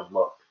era would have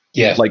looked.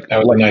 Yes,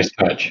 that was a nice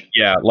touch.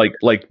 Yeah,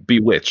 like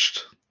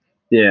Bewitched.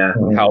 Yeah.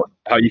 How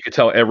you could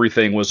tell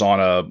everything was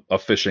on a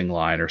fishing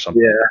line or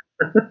something.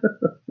 Yeah.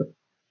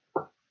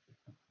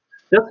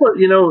 That's what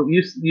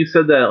you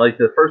said that like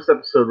the first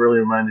episode really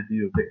reminded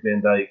you of Dick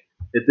Van Dyke.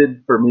 It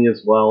did for me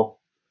as well.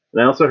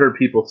 And I also heard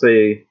people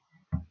say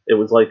it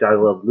was like I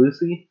Love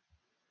Lucy.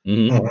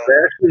 Mm-hmm. Mhm. But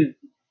actually,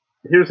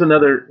 here's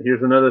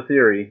another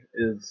theory: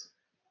 is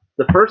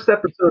the first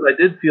episode I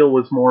did feel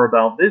was more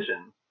about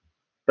Vision,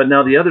 but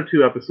now the other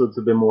two episodes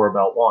have been more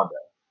about Wanda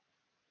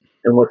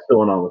and what's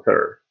going on with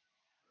her.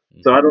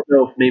 So I don't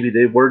know if maybe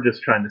they were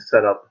just trying to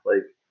set up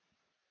like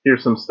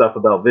here's some stuff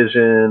about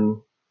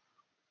Vision,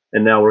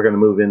 and now we're going to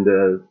move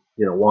into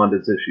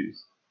Wanda's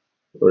issues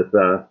with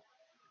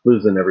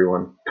losing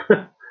everyone.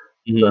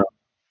 Mhm. So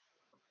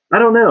I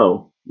don't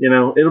know.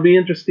 It'll be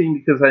interesting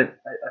because I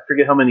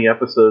forget how many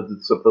episodes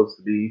it's supposed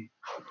to be,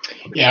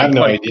 Yeah, I have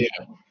no Like- idea.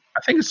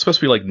 I think it's supposed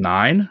to be like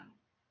 9.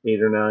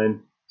 8 or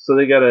 9. So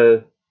they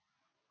gotta.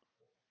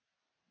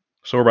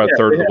 So we're about Yeah, a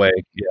third of they the way.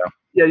 Yeah.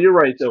 Yeah, you're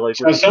right though. Like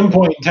So at some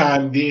point in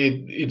time,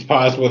 it's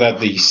possible that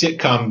the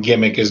sitcom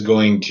gimmick is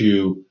going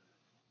to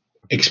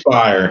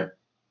expire,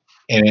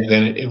 and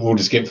then we'll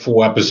just get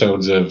full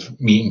episodes of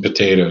meat and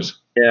potatoes.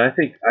 yeah, I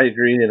think I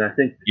agree, and I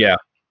think Yeah.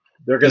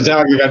 they're It's gonna. not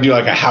like you're gonna do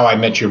like a How I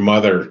Met Your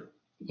Mother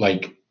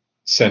like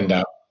send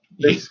out.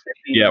 This,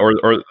 Yeah. Or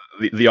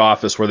the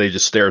Office where they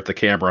just stare at the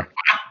camera.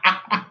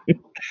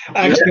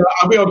 Actually,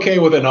 I'll be okay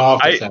with an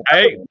office. I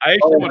actually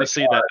Oh want my to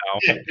see that now.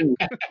 I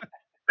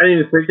didn't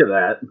even think of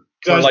that.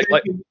 So I was Like-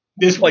 thinking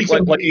this like- week's like-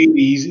 in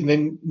the 80s and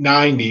then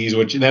 90s,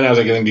 which and then I was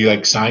like going to do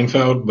like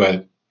Seinfeld,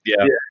 but Yeah.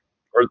 Yeah.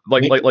 Or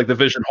like the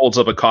Vision holds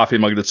up a coffee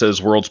mug that says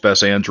 "World's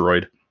Best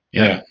Android."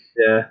 yeah.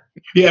 Yeah,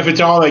 If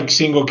it's all like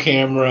single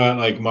camera,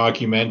 like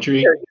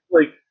mockumentary.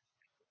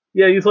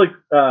 he's like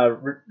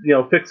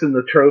fixing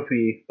the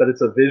trophy, but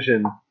it's a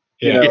Vision.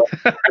 Yeah.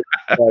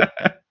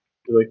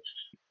 Like,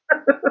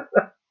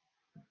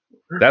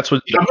 That's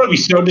what. I'm going to be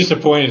so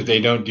disappointed if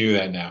they don't do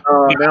that now. now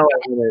I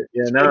want it.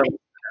 Yeah, now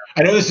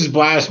I know this is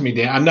blasphemy,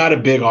 Dan. I'm not a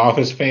big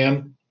Office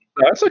fan.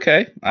 That's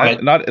okay.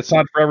 It's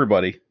not for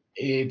everybody.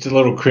 It's a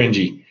little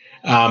cringy.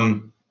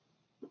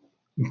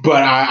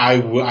 But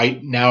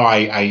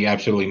I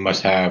absolutely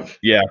must have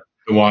Yeah.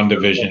 the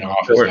WandaVision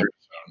Office Or-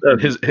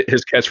 episode.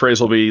 His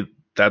catchphrase will be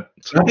that.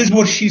 That is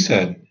what she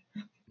said.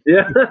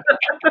 yeah,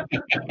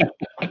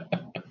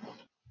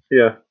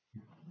 yeah.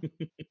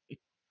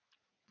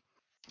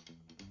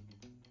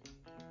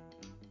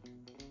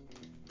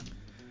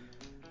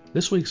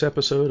 This week's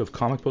episode of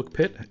Comic Book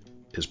Pit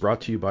is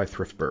brought to you by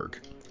Thriftburg.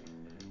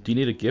 Do you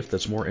need a gift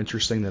that's more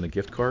interesting than a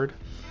gift card?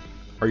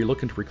 Are you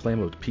looking to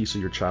reclaim a piece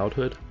of your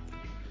childhood?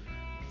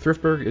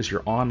 Thriftburg is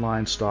your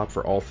online stop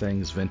for all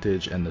things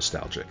vintage and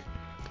nostalgic.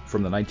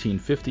 From the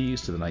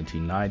 1950s to the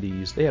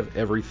 1990s, they have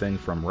everything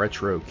from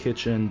retro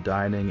kitchen,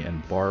 dining,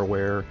 and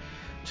barware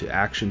to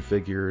action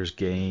figures,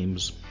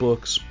 games,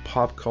 books,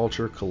 pop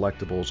culture,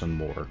 collectibles, and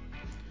more.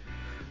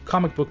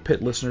 Comic Book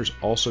Pit listeners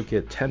also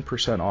get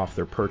 10% off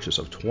their purchase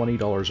of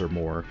 $20 or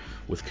more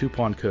with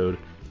coupon code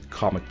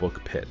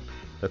ComicBookPit.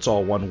 That's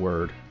all one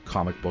word,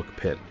 Comic Book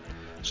Pit.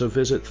 So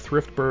visit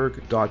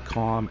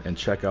thriftburg.com and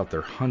check out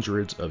their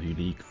hundreds of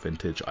unique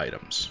vintage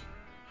items.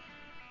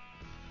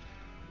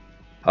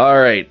 All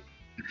right,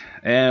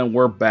 and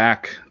we're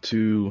back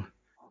to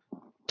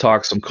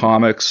talk some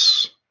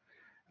comics.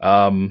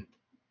 I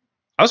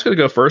was going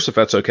to go first, if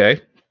that's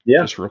okay.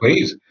 Yeah. Just real quick.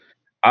 Please.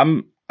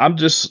 I'm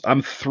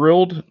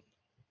thrilled.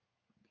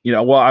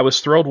 Well, I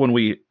was thrilled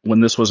when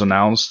this was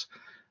announced,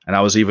 and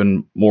I was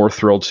even more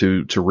thrilled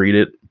to read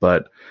it.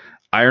 But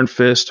Iron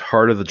Fist: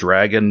 Heart of the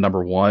Dragon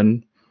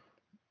 #1,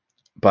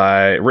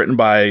 written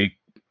by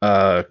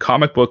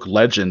comic book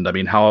legend. I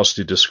mean, how else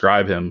to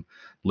describe him?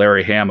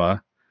 Larry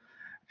Hama,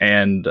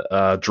 and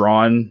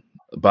drawn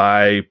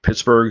by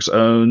Pittsburgh's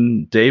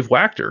own Dave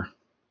Wachter,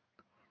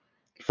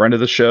 friend of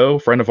the show,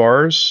 friend of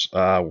ours.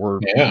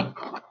 Yeah.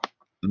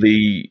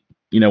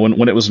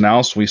 When it was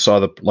announced, we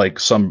saw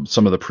some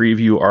of the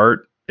preview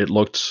art. It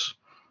looked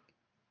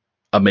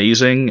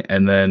amazing,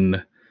 and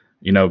then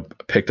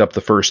picked up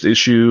the first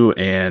issue,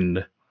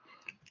 and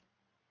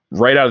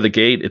right out of the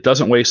gate, it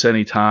doesn't waste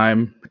any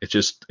time.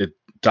 It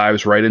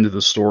dives right into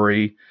the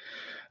story.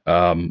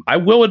 I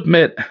will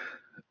admit,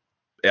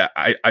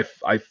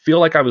 I feel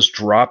like I was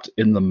dropped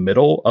in the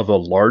middle of a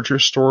larger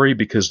story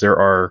because there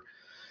are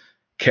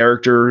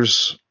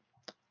characters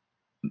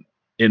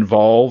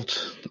involved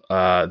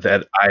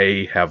that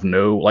I have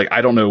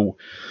I don't know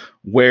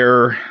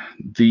where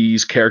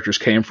these characters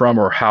came from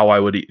or how I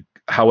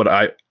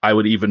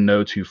would even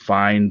know to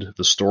find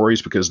the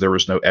stories, because there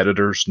was no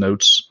editor's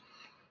notes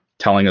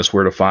telling us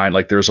where to find.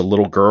 Like, there's a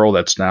little girl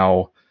that's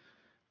now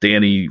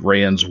Danny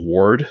Rand's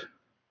ward,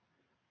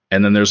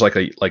 and then there's like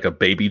a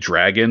baby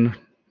dragon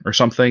or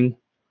something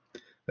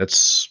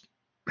that's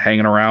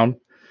hanging around,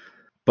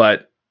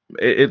 but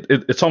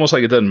it's almost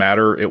like it doesn't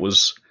matter. It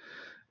was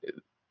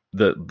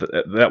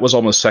that was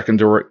almost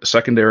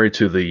secondary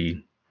to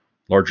the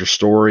larger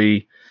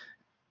story.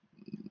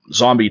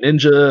 Zombie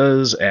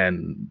ninjas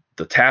and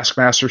the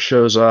Taskmaster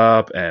shows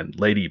up, and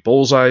Lady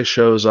Bullseye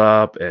shows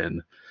up,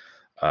 and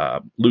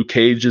Luke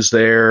Cage is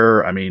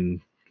there. I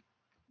mean,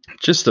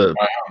 just a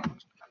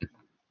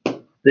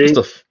They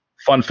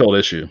fun-filled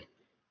issue.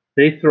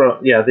 they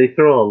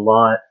throw a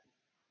lot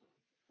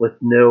with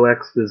no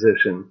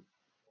exposition,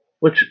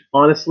 which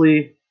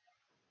honestly,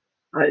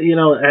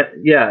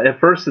 at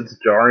first it's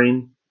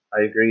jarring.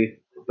 I agree,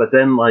 but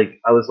then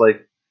I was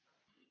like,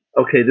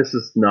 okay, this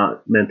is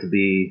not meant to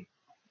be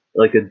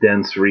like a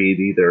dense read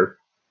either,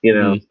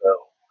 So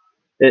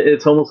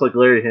it's almost like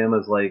Larry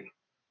Hama's like,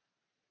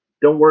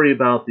 don't worry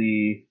about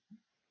the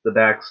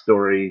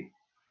backstory,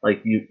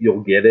 like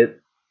you'll get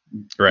it,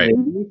 Right.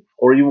 maybe,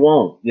 or you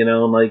won't,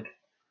 and like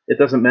it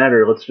doesn't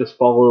matter. Let's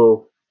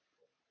follow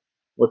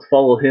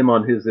him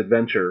on his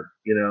adventure,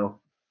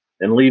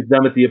 and leave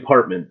them at the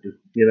apartment,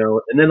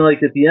 And then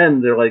like at the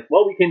end, they're like,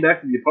 well, we came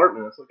back to the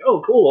apartment. It's like,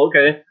 oh, cool,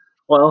 okay,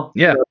 well,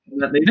 Yeah,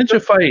 that makes ninja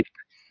sense. fight.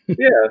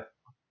 Yeah.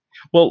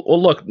 Well,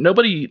 look,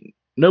 nobody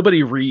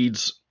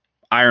reads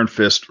Iron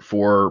Fist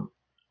for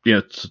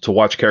to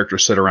watch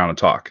characters sit around and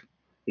talk.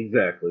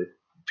 Exactly.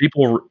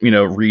 People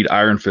read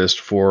Iron Fist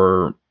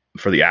for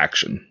the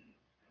action.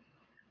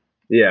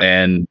 Yeah.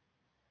 And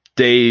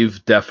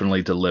Dave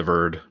definitely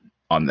delivered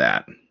on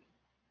that.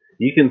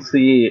 You can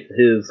see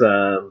his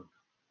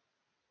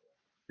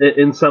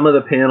in some of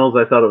the panels.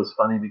 I thought it was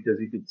funny because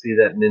you could see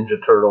that Ninja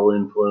Turtle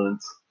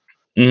influence.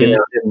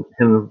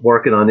 Him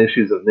working on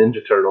issues of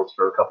Ninja Turtles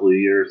for a couple of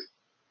years,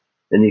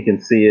 and you can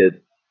see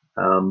it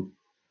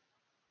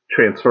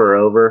transfer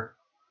over.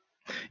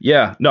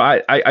 Yeah, no,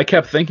 I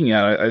kept thinking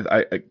that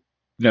I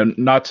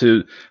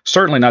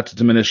certainly not to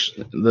diminish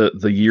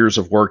the years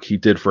of work he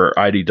did for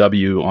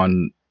IDW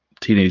on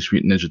Teenage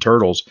Mutant Ninja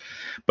Turtles,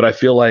 but I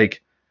feel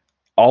like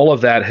all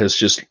of that has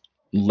just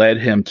led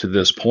him to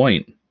this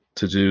point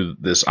to do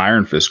this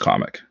Iron Fist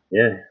comic.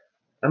 Yeah,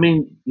 I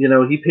mean,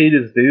 he paid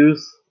his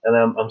dues, and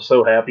I'm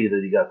so happy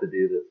that he got to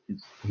do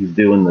this. He's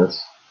doing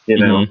this.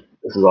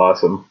 This is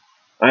awesome.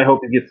 I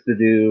hope he gets to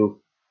do.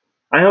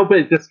 I hope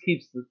it just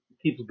keeps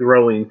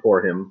growing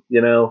for him.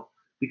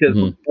 Because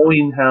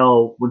knowing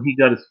how when he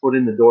got his foot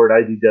in the door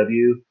at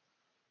IDW,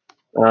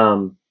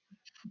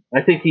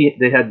 I think he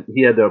had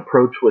to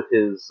approach with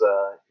his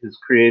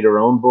creator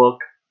own book,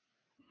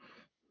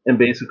 and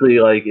basically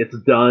like it's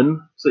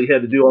done. So he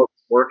had to do all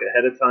this work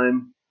ahead of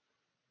time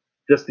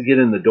just to get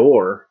in the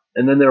door.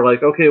 And then they're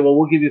like, okay, well,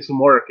 we'll give you some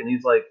work. And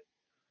he's like,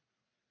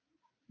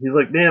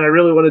 man, I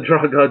really want to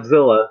draw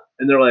Godzilla.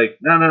 And they're like,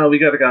 no, we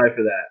got a guy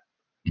for that.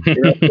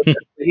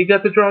 He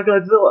got to draw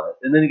Godzilla,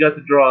 and then he got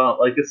to draw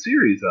like a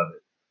series of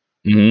it.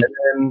 And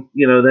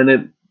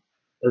then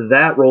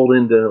that rolled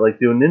into like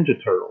doing Ninja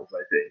Turtles,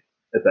 I think,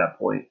 at that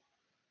point.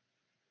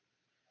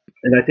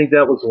 And I think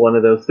that was one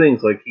of those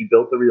things. Like he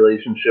built a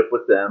relationship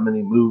with them, and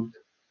he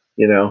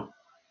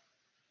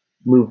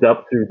moved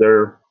up through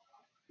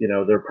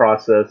their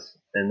process,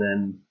 and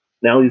then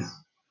now he's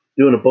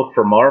doing a book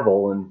for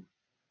Marvel, and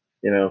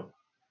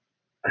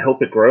I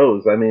hope it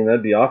grows. I mean,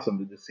 that'd be awesome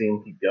to just see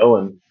him keep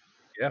going.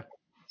 Yeah.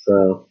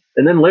 So,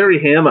 and then Larry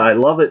Hama, I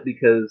love it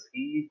because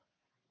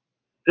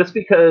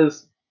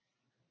because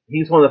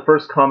he's one of the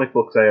first comic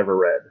books I ever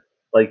read,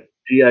 like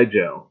G.I.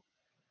 Joe.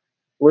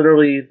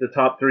 Literally the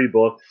top 3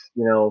 books,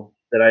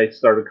 that I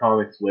started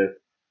comics with.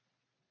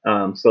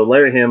 So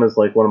Larry Hama is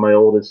like one of my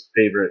oldest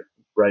favorite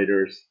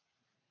writers.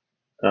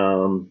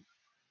 And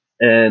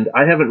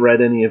I haven't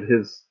read any of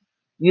his.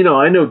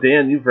 I know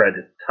Dan, you've read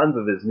tons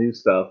of his new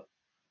stuff,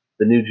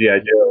 the new G.I.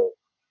 Joe.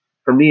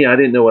 For me, I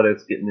didn't know what I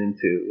was getting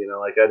into.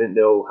 Like I didn't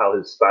know how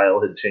his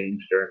style had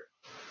changed or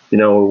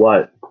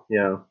what.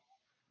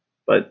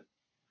 But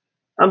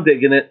I'm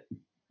digging it.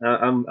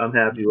 I'm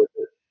happy with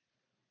it.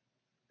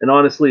 And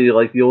honestly,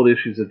 like the old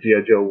issues of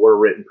G.I. Joe were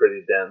written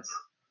pretty dense,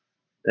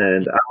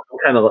 and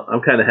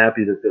I'm kind of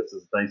happy that this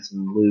is nice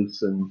and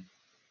loose and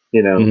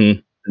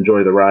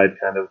enjoy the ride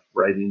kind of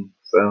writing.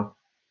 So.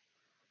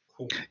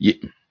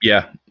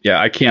 Yeah.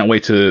 I can't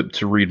wait to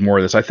read more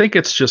of this. I think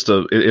it's just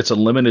it's a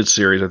limited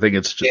series. I think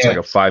it's just like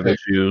a 5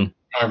 issue,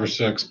 5 or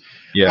 6.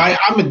 Yeah,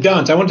 I'm a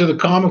dunce. I went to the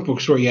comic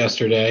book store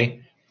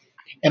yesterday,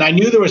 and I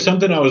knew there was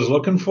something I was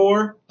looking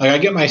for. Like I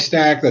get my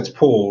stack that's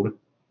pulled.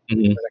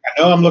 Mm-hmm.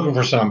 I know I'm looking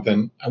for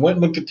something. I went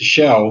and looked at the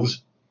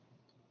shelves,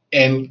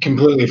 and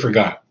completely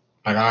forgot.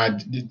 Like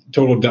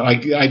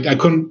I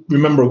couldn't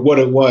remember what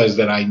it was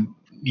that I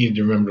needed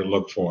to remember to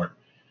look for.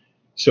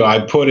 So I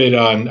put it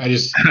on. I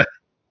just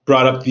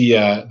brought up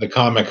the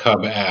Comic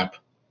Hub app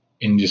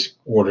and just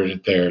ordered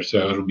it there.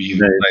 So it'll be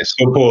nice.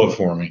 Go pull it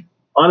for me.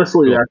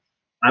 Honestly, cool.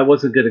 I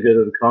wasn't going to go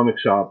to the comic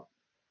shop,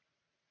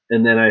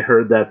 and then I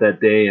heard that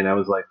day, and I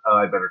was like, oh,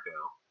 I better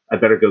go. I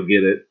better go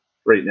get it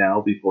right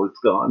now before it's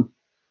gone.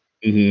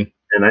 Mm-hmm.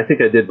 And I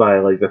think I did buy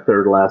like the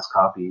third last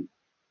copy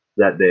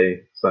that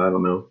day, so I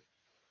don't know.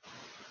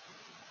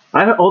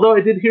 Although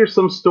I did hear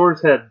some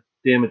stores had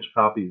damaged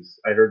copies.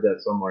 I heard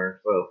that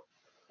somewhere.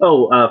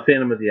 So,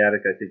 Phantom of the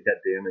Attic, I think, had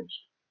damaged.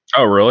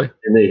 Oh, really?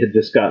 And they had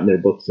just gotten their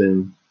books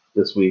in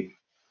this week.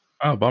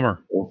 Oh,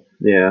 bummer. So,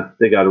 yeah,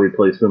 they got a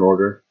replacement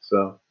order.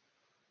 So,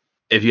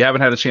 if you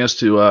haven't had a chance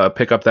to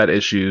pick up that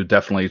issue,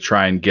 definitely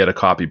try and get a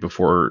copy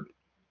before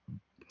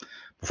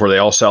before they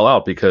all sell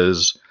out,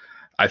 because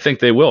I think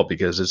they will,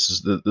 because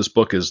this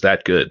book is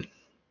that good.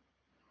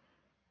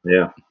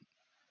 Yeah.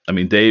 I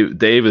mean,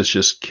 Dave is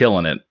just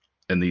killing it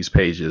in these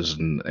pages,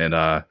 and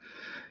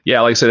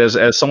yeah, like I said,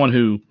 as someone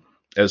who,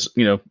 as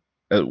you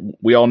know,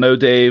 we all know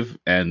Dave,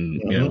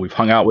 and we've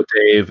hung out with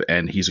Dave,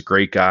 and he's a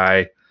great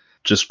guy.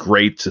 Just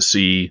great to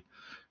see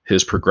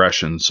his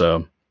progression.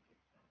 So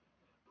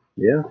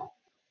Yeah.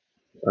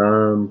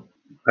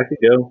 I could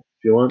go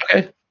if you want.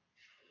 okay,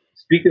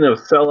 Speaking of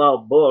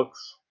sellout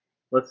books,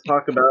 let's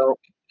talk about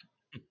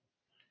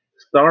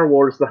Star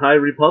Wars: The High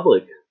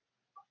Republic,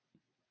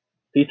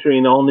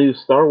 featuring all new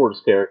Star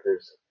Wars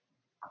characters.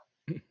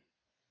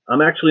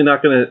 I'm actually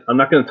not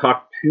gonna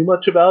talk too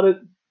much about it,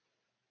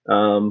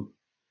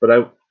 but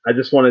I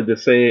just wanted to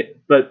say,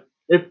 but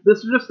this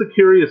is just a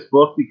curious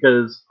book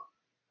because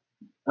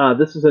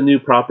this is a new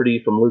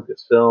property from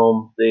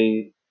Lucasfilm.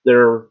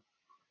 They're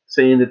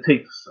saying it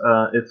takes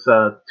it's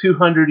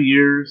 200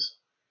 years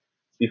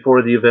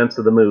before the events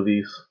of the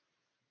movies.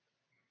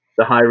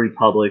 The High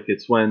Republic.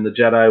 It's when the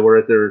Jedi were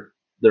at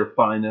their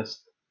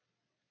finest.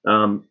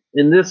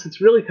 In this, it's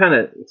kind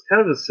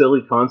of a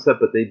silly concept,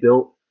 but they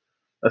built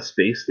a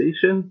space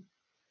station.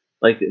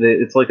 Like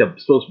it's like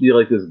supposed to be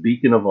like this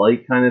beacon of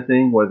light kind of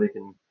thing where they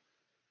can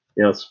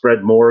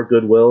spread more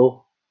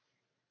goodwill.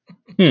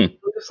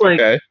 It's like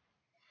okay,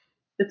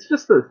 it's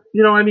just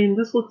I mean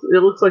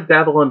it looks like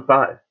Babylon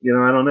 5. I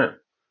don't know.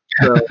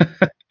 So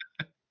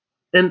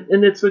and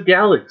it's a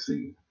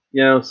galaxy.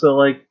 So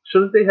like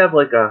shouldn't they have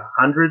like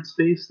 100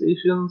 space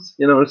stations?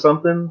 Or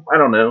something? I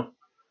don't know.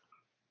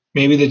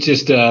 Maybe that's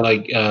just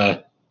like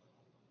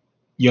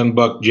young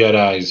buck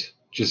Jedi's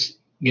just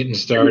getting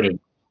started.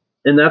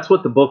 And that's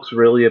what the book's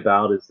really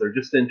about. Is they're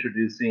just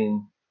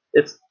introducing.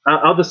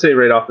 I'll just say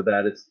right off the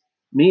bat, it's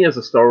me as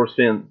a Star Wars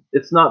fan.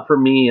 It's not for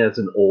me as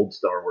an old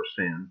Star Wars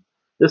fan.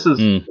 This is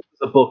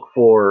a book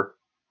for,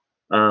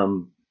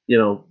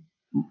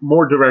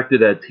 more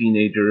directed at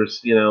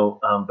teenagers.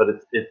 But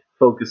it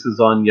focuses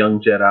on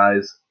young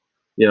Jedi's,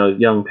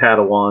 young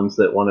Padawans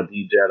that want to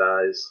be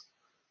Jedi's,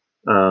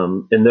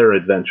 and their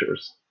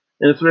adventures.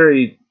 And it's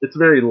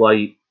very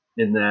light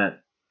in that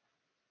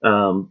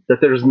that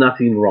there's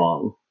nothing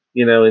wrong,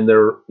 and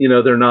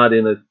they're not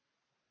in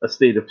a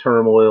state of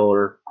turmoil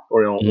or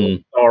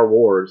Star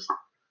Wars.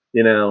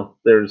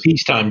 There's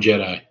Peacetime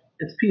Jedi.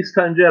 it's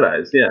peacetime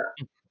Jedi's, yeah,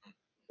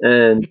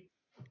 and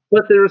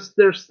but there's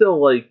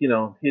still like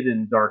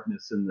hidden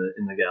darkness in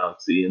the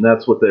galaxy, and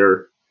that's what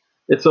they're.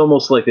 It's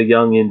almost like a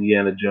young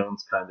Indiana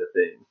Jones kind of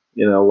thing,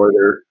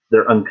 where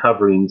they're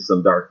uncovering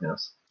some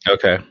darkness.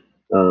 okay.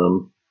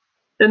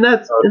 And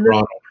that's pretty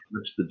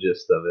much the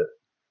gist of it.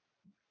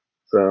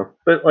 So,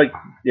 but like,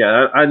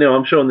 yeah, I know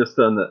I'm showing this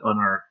on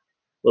our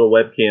little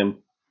webcam.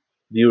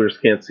 Viewers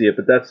can't see it,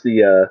 but that's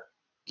It's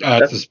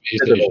the space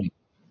Citadel. station.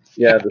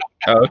 Yeah,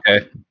 Oh,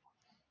 okay.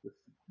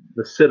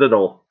 the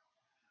Citadel.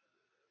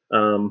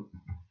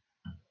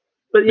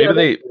 But yeah,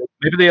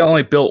 Maybe they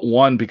only built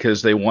one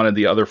because they wanted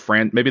the other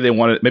maybe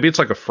it's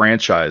like a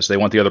franchise. They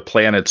want the other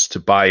planets to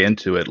buy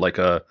into it, like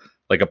a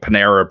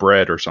Panera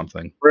Bread or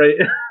something. right.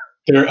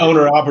 They're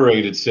owner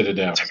operated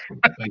Citadel.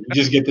 Like you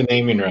just get the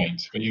naming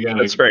rights, but you got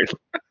That's right.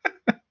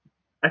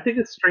 I think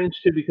it's strange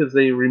too because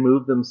they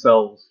removed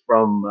themselves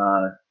from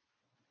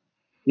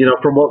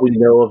from what we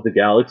know of the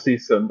galaxy.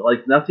 So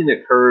like nothing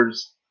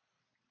occurs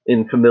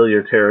in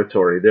familiar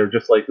territory. They're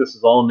just like this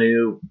is all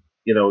new.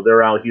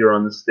 They're out here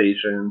on the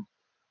station.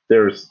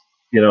 There's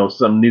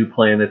some new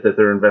planet that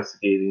they're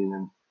investigating,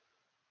 and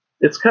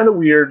it's kind of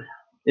weird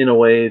in a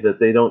way that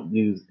they don't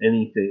use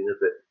anything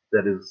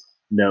that is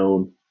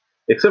known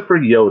except for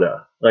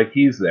Yoda. Like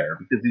he's there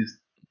because he's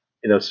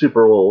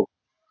super old.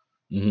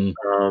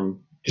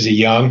 Is he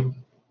young?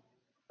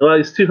 Well,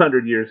 he's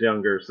 200 years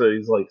younger, so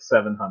he's like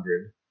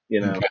 700.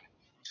 Okay.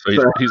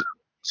 So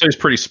he's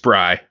pretty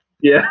spry.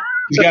 Yeah.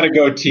 He's got a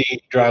goatee,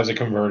 drives a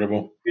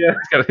convertible. Yeah.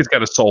 He's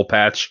got a soul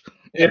patch.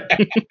 Yeah.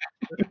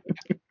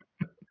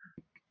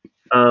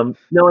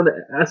 No, and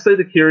I say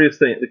the curious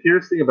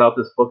thing about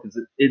this book is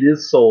it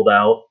is sold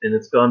out and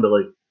it's gone to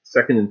like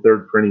second and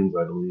third printings,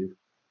 I believe.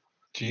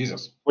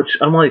 Jesus. Which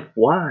I'm like,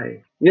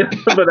 why? Yeah,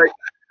 but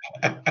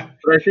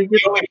I think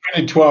it's only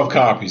printed 12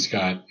 copies,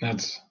 Scott.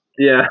 That's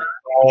yeah.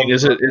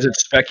 Is it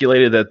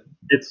speculated that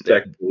it's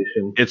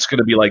speculation? It's going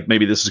to be like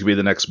maybe this is going to be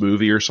the next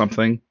movie or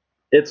something.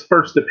 It's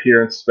first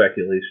appearance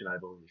speculation, I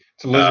believe.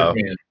 It's a Lizard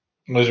Man.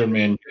 Lizard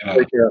Man,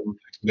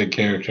 big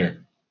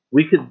character.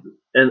 We could,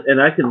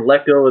 and I can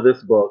let go of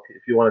this book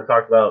if you want to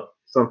talk about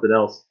something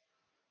else.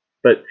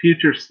 But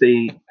Future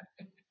State,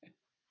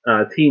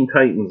 Teen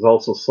Titans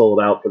also sold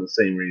out for the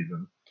same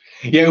reason.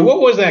 Yeah, what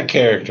was that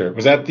character?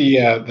 Was that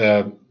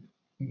the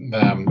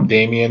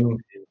Damien,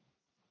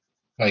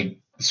 like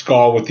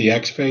Skull with the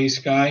X face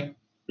guy?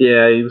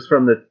 Yeah, he was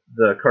from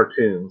the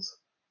cartoons,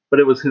 but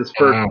it was his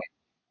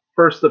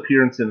first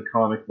appearance in a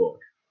comic book.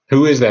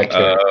 Who is that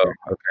character?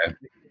 Okay.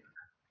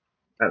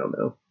 I don't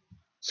know.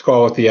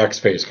 Skull with the X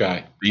face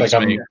guy. It's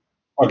like I'm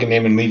fucking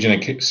naming Legion of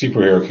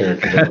superhero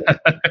characters.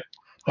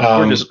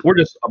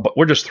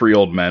 We're just three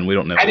old men. We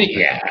don't know. I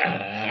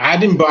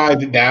didn't buy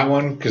that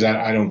one because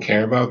I don't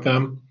care about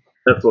them.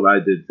 That's what I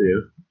did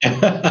too.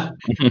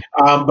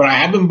 But I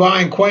have been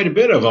buying quite a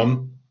bit of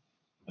them.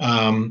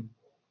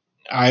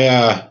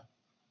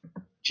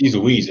 Geez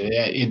Louise,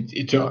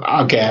 it's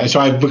okay. So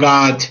I've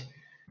got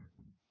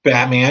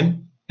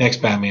Batman,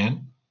 next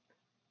Batman.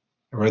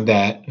 I read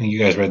that. I think you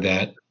guys read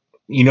that.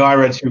 I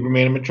read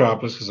Superman and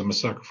Metropolis because I'm a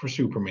sucker for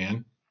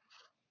Superman.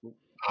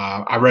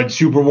 I read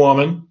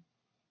Superwoman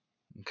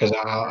because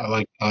I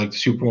like the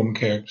Superwoman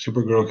character,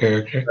 Supergirl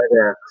character.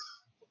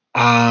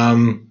 Red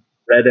X.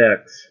 Red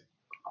X.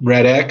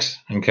 Red X.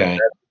 Okay.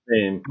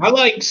 Name. I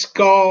like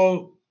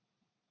Skull.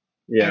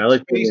 Yeah, I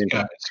like Space the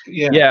Guys.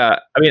 Yeah. Yeah,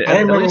 I mean, I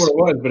don't remember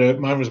what it was, but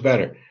mine was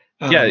better.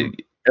 Yeah,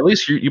 at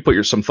least you put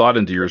some thought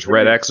into yours.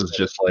 Red X is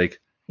just like,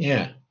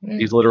 yeah,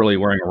 he's literally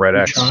wearing a red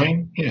X.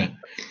 Trying, yeah.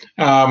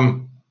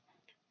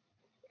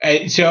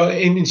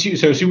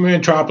 So Superman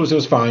Metropolis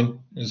was fine.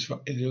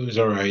 It was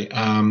all right.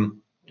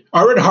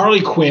 I read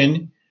Harley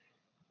Quinn.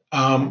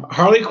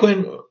 Harley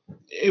Quinn.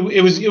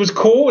 It was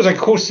cool. It was like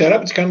a cool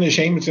setup. It's kind of a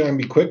shame it's going to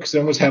be quick because it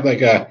almost had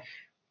like a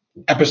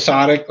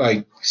episodic,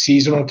 like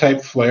seasonal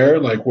type flair,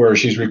 like where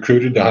she's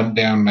recruited to hunt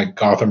down like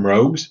Gotham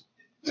rogues.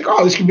 It's like,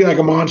 oh, this could be like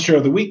a monster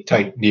of the week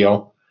type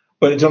deal,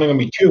 but it's only going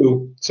to be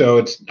 2, so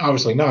it's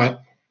obviously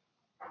not.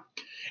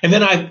 And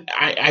then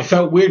I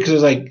felt weird because it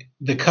was like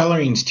the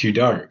coloring's too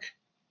dark.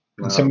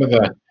 Wow. And some of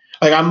the,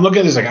 like, I'm looking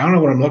at this, like, I don't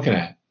know what I'm looking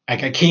at.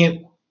 Like, I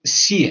can't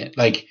see it.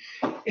 Like,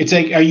 it's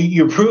like,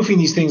 you're proofing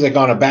these things like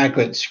on a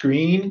backlit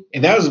screen.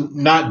 And that was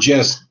not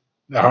just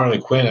the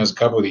Harley Quinn, that was a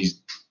couple of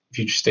these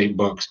Future State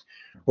books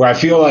where I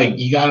feel like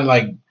you got to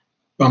like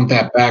bump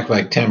that back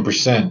like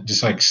 10%,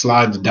 just like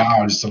slide the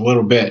dial just a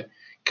little bit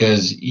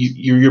because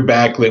you're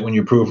backlit when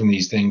you're proofing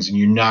these things and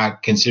you're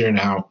not considering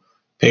how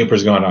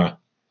paper's going to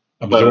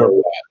absorb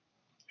that.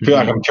 I feel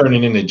like I'm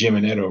turning into Jim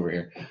and Ed over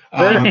here.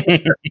 And then,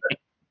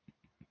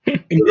 on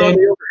the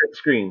overhead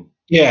screen.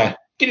 Yeah,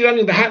 get it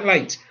under the hot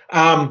lights.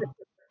 And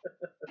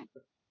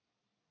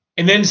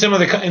then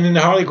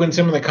the Harley Quinn,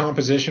 some of the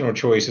compositional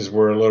choices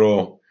were a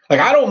little like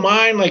I don't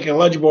mind like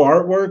illegible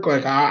artwork.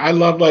 Like I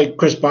love like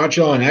Chris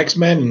Bachalo on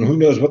X-Men, and who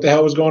knows what the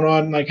hell was going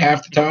on like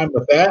half the time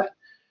with that.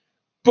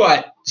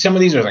 But some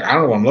of these are like I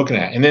don't know what I'm looking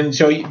at. And then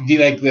so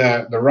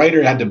the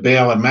writer had to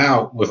bail him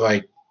out with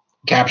like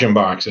caption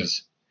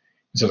boxes.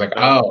 So it's like,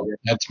 oh,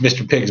 that's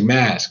Mr. Pig's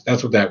mask.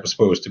 That's what that was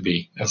supposed to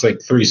be. That's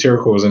like 3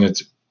 circles, and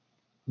it's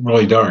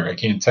really dark. I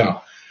can't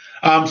tell.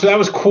 So that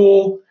was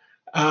cool.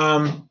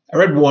 I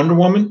read Wonder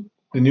Woman,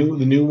 the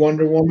new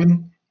Wonder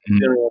Woman.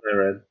 The only one I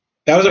read.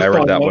 That was a I fun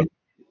read that one.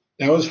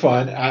 That was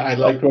fun. I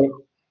liked what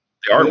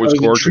the art was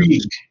gorgeous.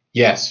 Intrigued.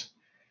 Yes.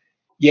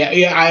 Yeah.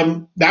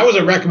 That was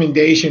a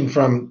recommendation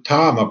from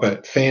Tom up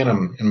at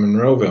Phantom in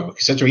Monroeville.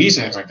 Because that's what he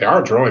said. It's like the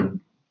art's really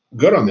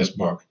good on this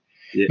book.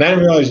 Yeah. And I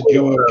didn't realize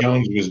Joe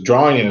Jones was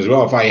drawing it as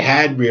well. If I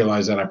had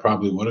realized that, I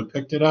probably would have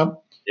picked it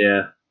up.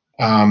 Yeah.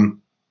 That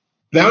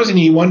was a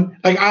neat one.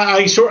 Like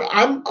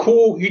I'm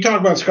cool. You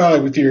talk about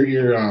Scarlet with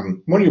your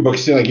one of your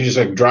books. Like you just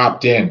like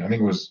dropped in. I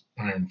think it was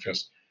Iron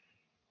Fist,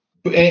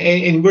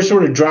 and we're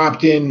sort of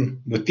dropped in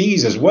with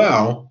these as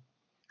well.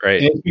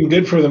 Right. And it's been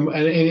good for them,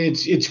 and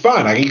it's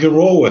fun. Like you can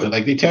roll with it.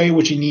 Like they tell you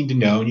what you need to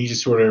know, and you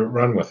just sort of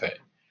run with it.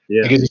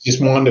 Yeah. I guess it's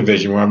just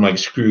WandaVision where I'm like,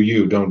 screw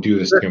you, don't do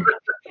this to me.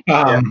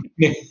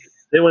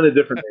 They went a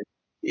different way.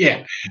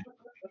 Yeah,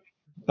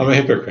 I'm a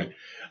hypocrite.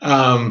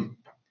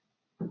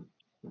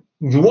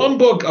 One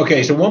book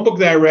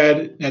that I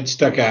read that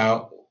stuck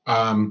out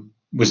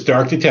was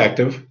Dark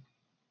Detective.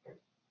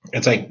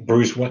 It's like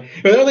Bruce Wayne.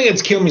 The only thing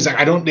that's killing me is like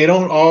they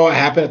don't all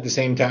happen at the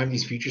same time.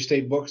 These Future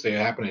State books, they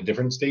happen at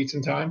different states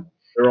in time.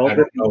 They're all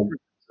different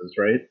universes,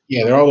 right?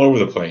 Yeah, they're all over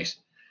the place,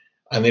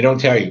 and they don't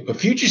tell you. But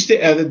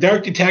the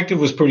Dark Detective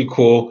was pretty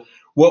cool.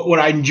 What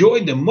I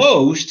enjoyed the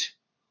most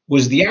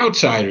was the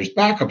Outsiders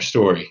backup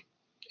story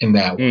in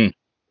that one.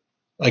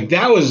 Like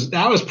that was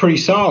pretty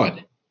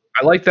solid.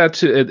 I like that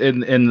too.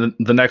 In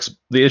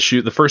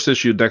the first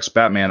issue of Next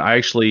Batman, I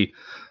usually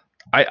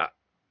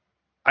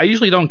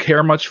don't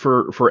care much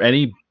for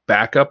any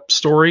backup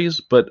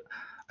stories, but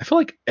I feel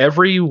like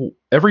every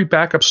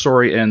backup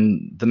story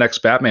in the Next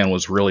Batman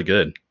was really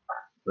good.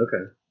 Okay.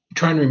 I'm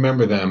trying to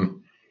remember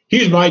them.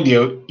 Here's my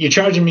deal: you're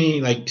charging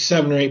me like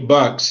 $7 or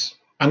 $8.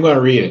 I'm going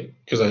to read it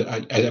because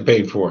I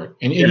paid for it,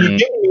 and you're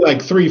giving me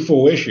like 3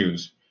 full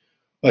issues,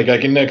 like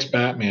in Next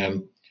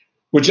Batman.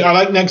 Which I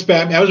like Next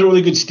Batman. That was a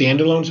really good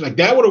standalone. Like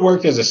that would have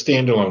worked as a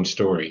standalone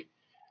story.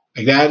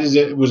 Like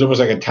it was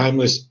almost like a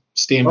timeless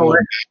standalone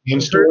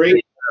Batman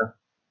story.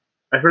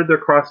 I heard they're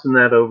crossing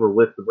that over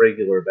with the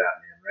regular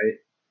Batman, right?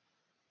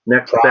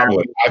 Next Probably.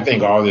 Batman. I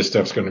think all this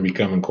stuff's going to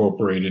become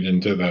incorporated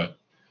into the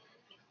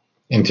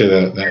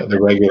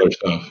regular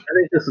stuff. I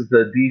think this is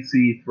the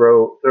DC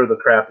throw the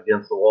crap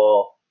against the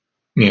wall.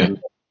 Yeah. And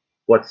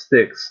what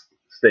sticks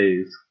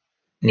stays.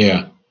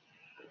 Yeah.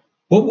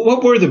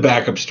 What were the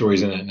backup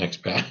stories in that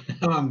Next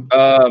Batman?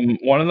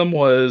 One of them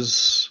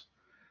was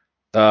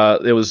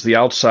it was the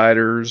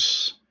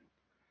Outsiders.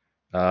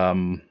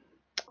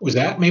 Was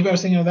that? Maybe I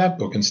was thinking of that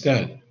book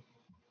instead.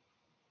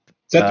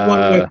 Is that the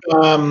one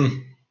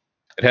with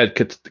It had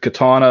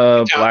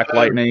Katana, Black Katana,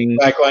 Lightning.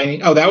 Black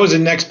Lightning? Oh, that was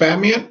in Next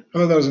Batman?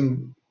 Oh, that was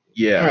in.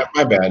 Yeah. All right,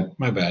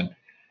 my bad.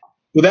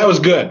 Well, that was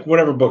good.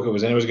 Whatever book it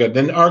was in, it was good.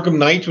 Then Arkham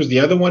Knights was the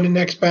other one in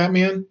Next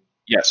Batman.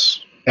 Yes.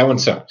 That one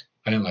sucked.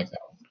 I didn't like that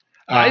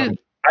one.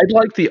 I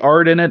like the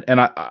art in it, and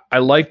I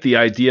like the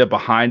idea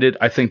behind it.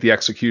 I think the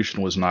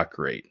execution was not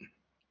great.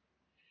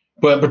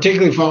 But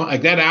particularly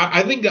like that out,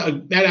 I think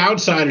that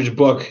Outsiders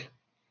book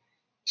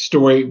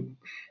story.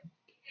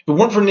 If it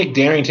weren't for Nick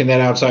Darrington,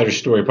 that Outsiders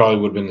story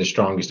probably would have been the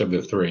strongest of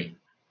the three,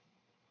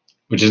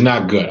 which is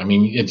not good. I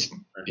mean, it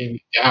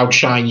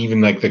outshine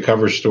even like the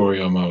cover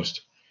story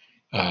almost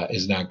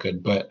is not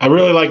good. But I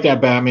really like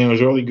that Batman. It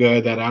was really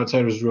good. That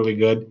Outsiders was really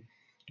good.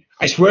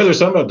 I swear there's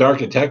something about Dark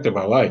Detective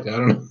I liked. I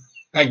don't know.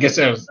 I guess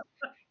I was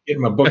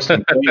getting my books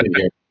completed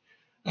here.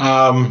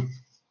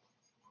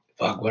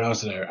 Fuck, what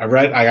else did I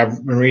read?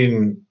 I've been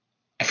reading,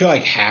 I feel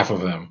like half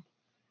of them.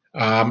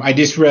 I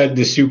just read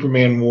the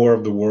Superman War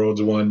of the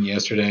Worlds one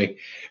yesterday.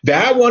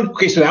 That one,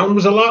 okay, so that one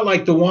was a lot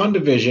like the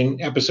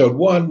WandaVision episode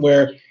 1,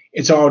 where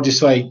it's all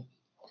just like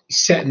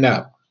setting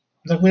up.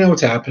 Like, we know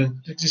what's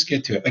happening. Like, just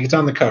get to it. Like, it's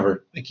on the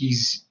cover. Like,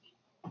 he's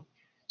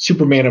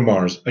Superman of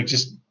Mars. Like,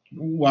 just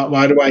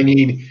why do I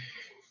need,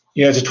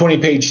 it's a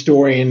 20-page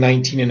story in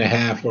 19 and a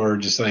half, or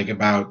just like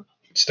about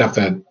stuff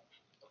that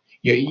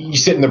you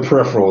sit in the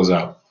peripherals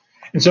of.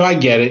 And so I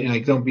get it.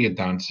 Like, don't be a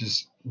dunce.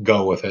 Just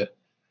go with it.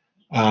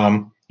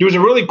 There was a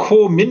really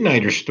cool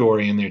Midnighter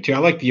story in there too. I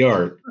like the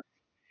art.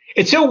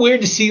 It's so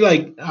weird to see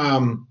like is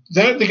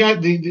that the guy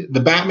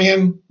the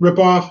Batman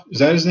ripoff? Is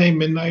that his name,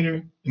 Midnighter?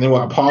 And then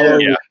what, Apollo,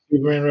 Yeah.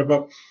 Superman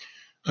ripoff?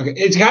 Okay,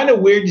 it's kind of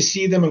weird to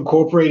see them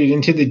incorporated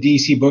into the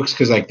DC books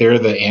because like they're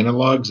the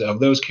analogs of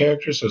those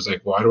characters. So it's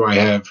like, why do I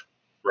have?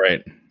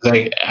 Right.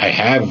 Like, I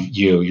have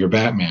you're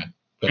Batman,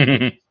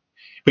 but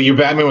you're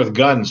Batman with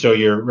guns, so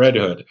you're Red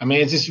Hood. I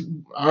mean, it's just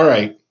all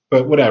right,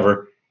 but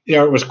whatever. The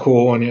art was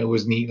cool and it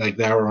was neat. Like,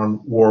 that were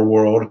on War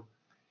World.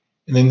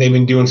 And then they've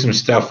been doing some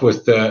stuff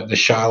with the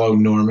Shallow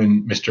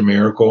Norman Mr.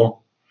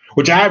 Miracle,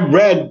 which I've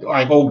read,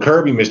 like old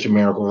Kirby Mr.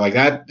 Miracle. Like,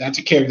 that's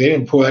a character. They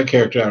didn't pull that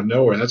character out of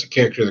nowhere. That's a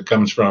character that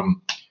comes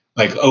from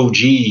like OG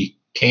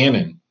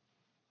canon.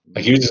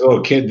 Like, he was this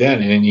little kid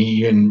then, and then he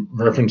even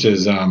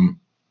references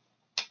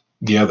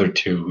the other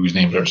two whose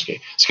names are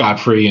Scott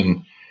Free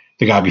and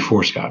the guy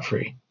before Scott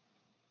Free.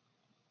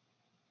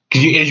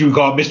 Because as you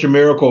recall, Mr.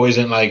 Miracle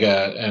isn't like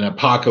an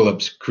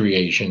apocalypse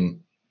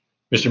creation.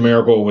 Mr.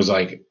 Miracle was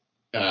like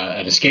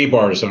an escape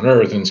artist on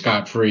Earth, and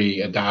Scott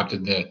Free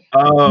adopted the.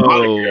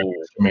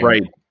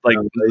 Right. Like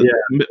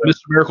Mr.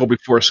 Miracle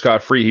before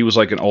Scott Free, he was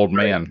like an old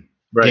man.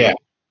 Right.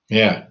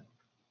 Yeah.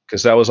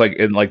 Because that was like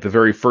in like the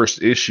very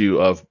first issue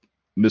of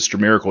Mr.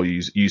 Miracle.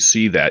 You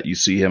see that you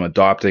see him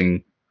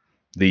adopting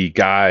the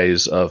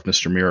guise of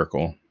Mr.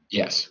 Miracle.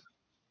 Yes.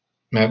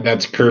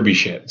 That's Kirby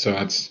shit.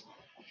 So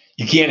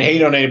you can't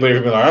hate on anybody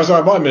for being like, I saw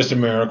I bought Mr.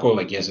 Miracle.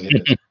 Like, yes, it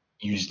is.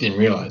 You just didn't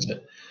realize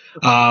it.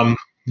 I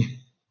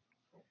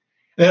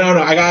don't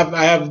know.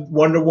 I have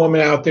Wonder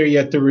Woman out there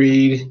yet to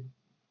read. Is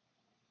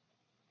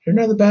there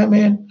another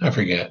Batman? I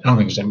forget. I don't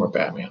think there's any more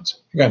Batmans.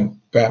 I got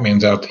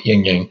Batman's out the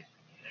yin yang.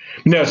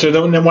 No, so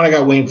the one I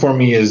got waiting for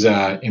me is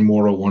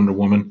Immortal Wonder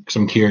Woman, because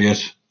I'm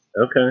curious.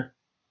 Okay.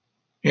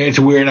 It's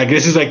weird. Like,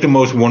 this is like the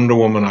most Wonder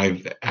Woman I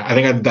think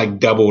I've like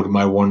doubled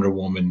my Wonder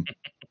Woman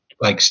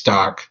like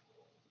stock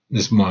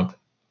this month.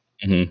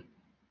 Mm-hmm.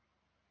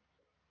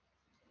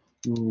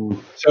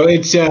 So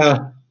it's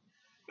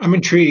I'm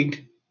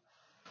intrigued.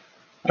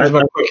 There's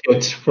my quick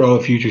hits for all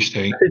the future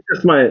state. I think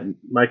just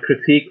my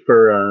critique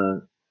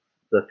for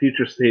the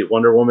future state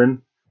Wonder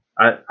Woman.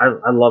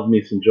 I love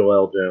me some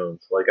Joelle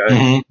Jones. Like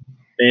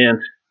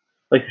and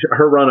like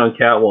her run on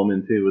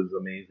Catwoman too was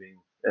amazing.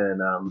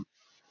 And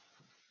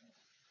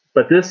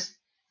but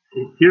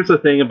here's the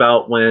thing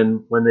about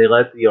when they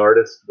let the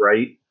artist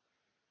write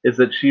is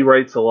that she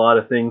writes a lot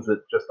of things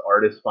that just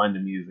artists find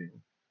amusing.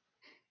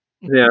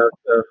 Yeah.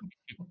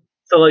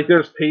 So like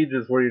there's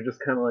pages where you're just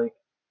kind of like,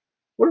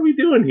 what are we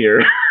doing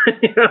here?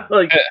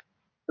 Like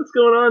what's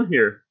going on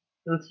here?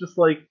 And it's just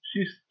like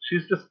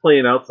she's just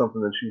playing out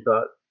something that she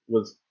thought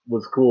was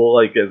cool,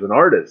 like as an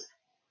artist,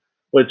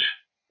 which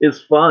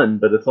is fun,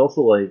 but it's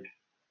also like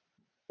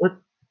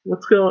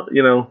what's going,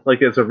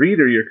 like as a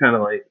reader, you're kind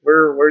of like,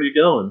 where are you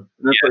going?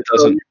 And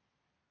it's like,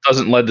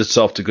 doesn't lend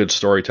itself to good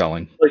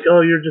storytelling. Like,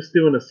 oh, you're just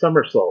doing a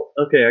somersault.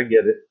 Okay, I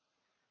get it.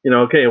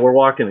 Okay, we're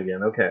walking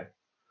again. Okay.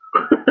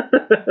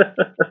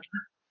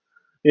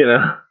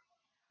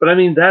 But I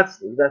mean,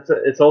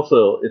 it's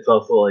also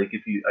like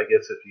if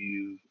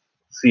you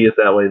see it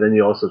that way, then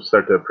you also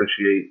start to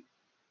appreciate,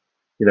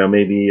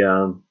 maybe,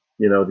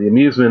 the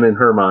amusement in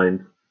her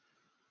mind,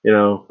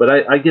 but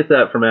I get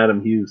that from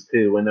Adam Hughes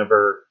too.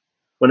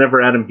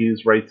 Whenever Adam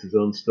Hughes writes his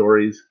own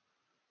stories,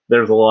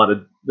 there's a lot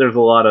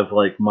of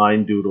like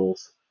mind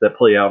doodles that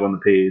play out on the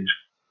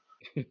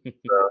page.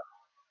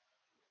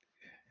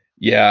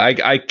 Yeah,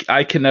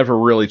 I can never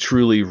really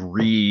truly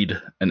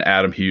read an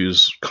Adam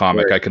Hughes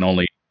comic. Right. I can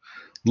only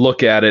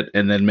look at it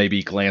and then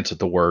maybe glance at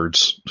the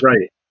words.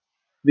 Right.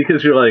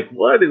 Because you're like,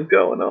 what is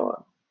going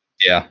on?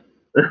 Yeah.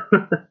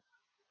 That-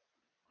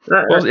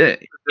 Well,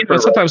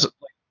 different sometimes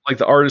like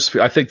the artists,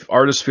 I think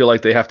artists feel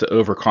like they have to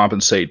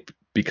overcompensate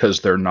because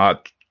they're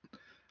not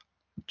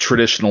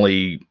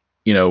traditionally,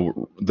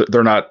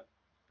 they're not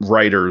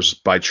writers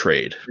by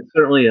trade.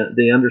 certainly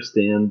they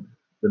understand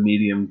the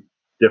medium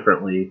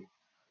differently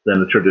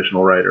than a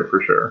traditional writer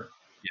for sure.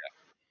 Yeah.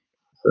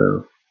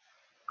 So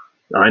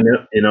I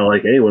know,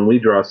 like, hey, when we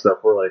draw stuff,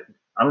 we're like,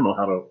 I don't know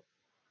how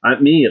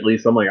to. Me at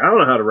least, I'm like, I don't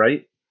know how to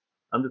write.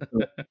 I'm just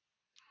gonna,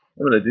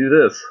 I'm gonna do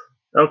this.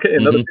 Okay,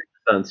 another Mhm. picture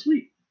done.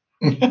 Sweet.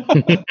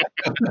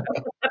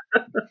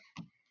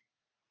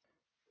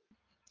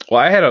 Well,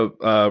 I had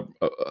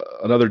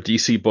another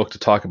DC book to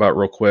talk about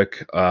real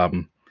quick.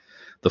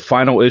 The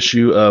final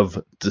issue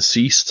of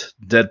Deceased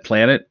Dead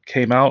Planet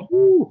came out,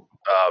 Woo.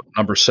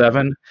 number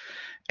 7,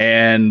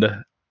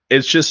 and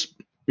it's just,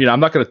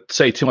 I'm not going to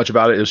say too much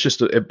about it. It's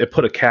just it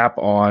put a cap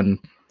on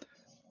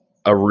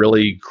a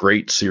really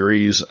great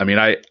series. I mean,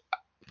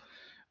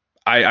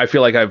 I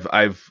feel like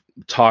I've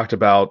talked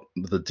about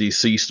the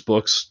Deceased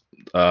books,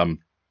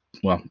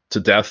 well, to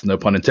death, no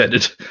pun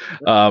intended.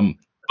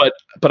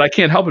 But I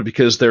can't help it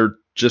because they're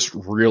just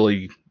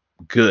really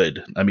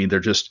good. I mean, they're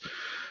just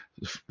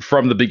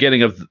from the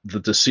beginning of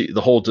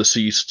the whole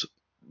Deceased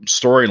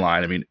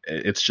storyline. I mean,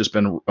 it's just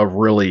been a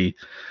really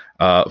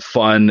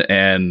fun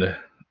and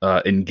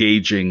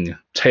engaging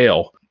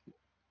tale.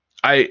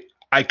 I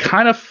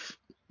kind of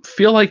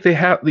feel like they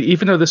have,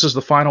 even though this is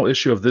the final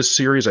issue of this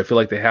series, I feel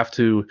like they have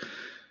to.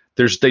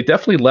 They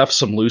definitely left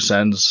some loose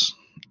ends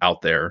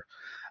out there,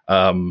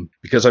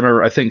 because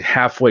I think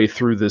halfway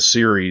through this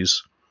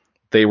series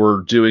they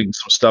were doing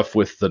some stuff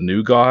with the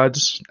New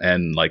Gods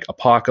and like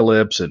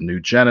Apocalypse and New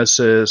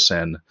Genesis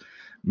and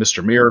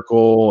Mr.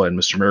 Miracle and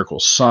Mr.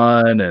 Miracle's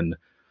son, and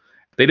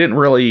they didn't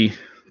really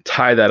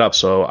tie that up.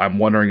 So I'm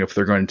wondering if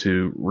they're going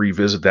to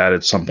revisit that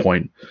at some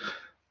point.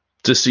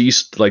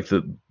 Deceased,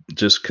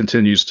 just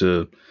continues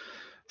to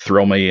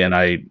thrill me, and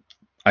I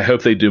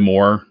hope they do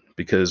more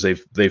because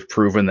they've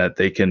proven that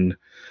they can.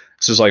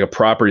 This is like a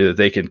property that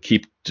they can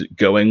keep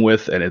going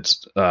with, and it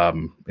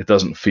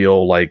doesn't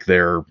feel like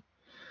they're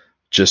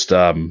just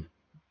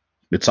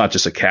it's not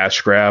just a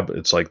cash grab.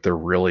 It's like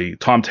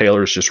Tom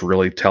Taylor's just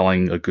really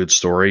telling a good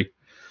story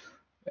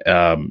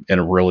in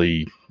a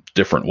really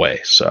different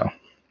way. So a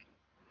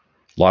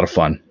lot of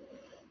fun.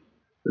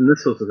 And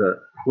this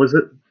was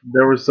it?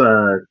 There was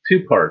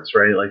 2 parts,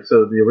 right? Like,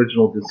 so the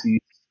original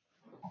Deceased,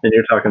 and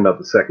you're talking about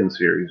the second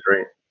series,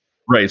 right?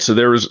 Right. So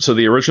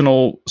the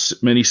original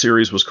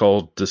miniseries was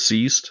called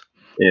Deceased.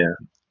 Yeah.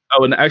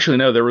 Oh, and actually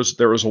no, there was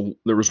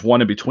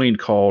one in between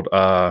called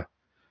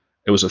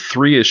it was a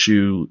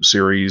 3-issue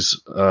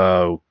series.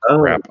 Crap,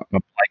 I'm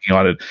blanking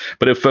on it.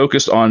 But it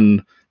focused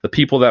on the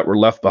people that were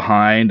left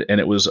behind,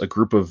 and it was a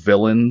group of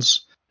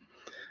villains.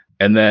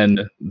 And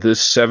then this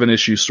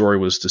 7-issue story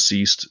was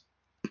Deceased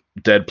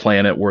Dead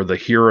Planet, where the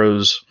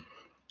heroes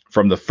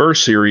from the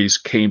first series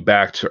came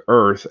back to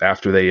Earth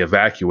after they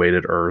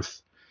evacuated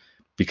Earth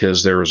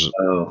because there was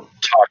talk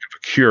of a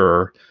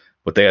cure,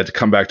 but they had to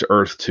come back to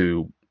Earth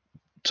to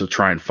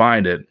try and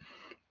find it.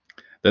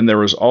 Then there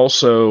was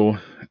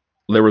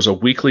a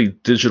weekly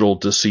digital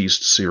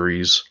Deceased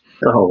series.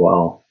 Oh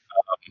wow.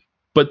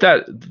 But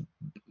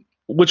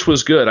which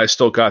was good. I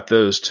still got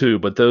those too,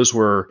 but those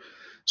were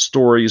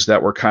stories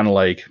that were kind of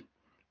like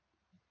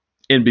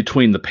in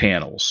between the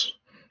panels.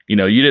 You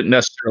didn't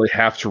necessarily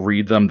have to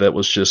read them. That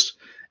was just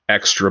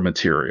extra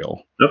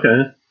material.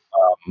 Okay.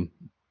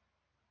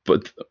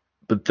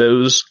 But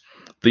those,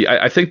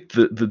 I think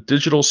the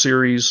digital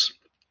series,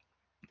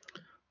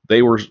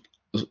 they were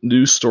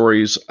news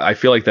stories. I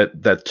feel like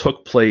that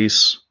took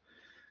place,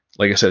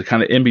 like I said,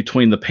 kind of in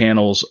between the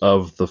panels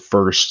of the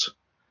first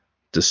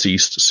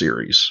Deceased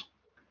series,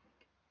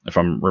 if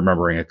I'm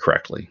remembering it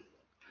correctly.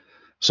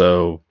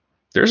 So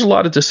there's a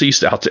lot of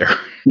Deceased out there.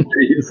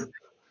 Jeez.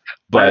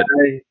 But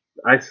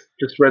I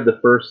just read the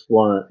first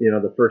one,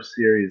 the first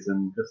series,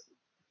 and just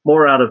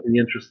more out of the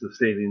interest of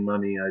saving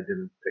money, I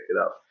didn't pick it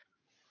up.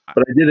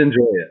 But I did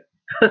enjoy it.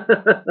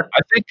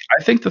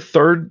 I think the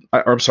third,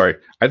 or I'm sorry,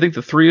 I think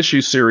the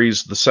 3-issue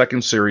series, the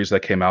second series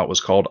that came out was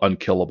called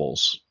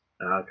Unkillables.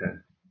 Okay.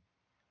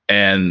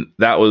 And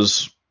that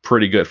was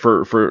pretty good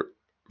for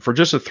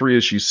just a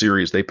 3-issue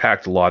series. They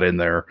packed a lot in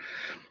there,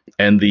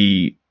 and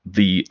the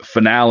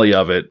finale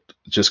of it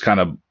just kind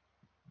of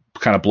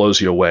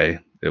blows you away.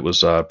 It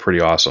was pretty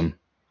awesome.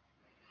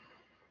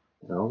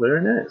 Oh,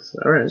 very nice.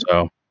 All right.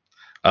 So,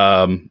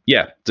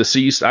 yeah,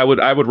 Deceased. I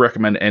would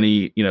recommend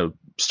any.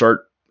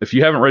 Start if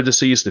you haven't read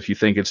Deceased. If you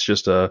think it's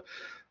just a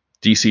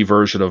DC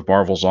version of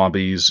Marvel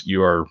Zombies,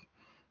 you're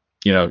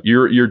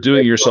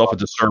doing yourself a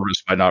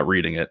disservice by not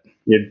reading it.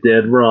 You're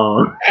dead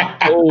wrong.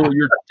 Oh,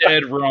 you're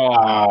dead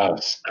wrong. Oh,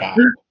 Scott.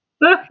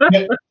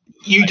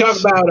 You talk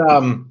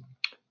about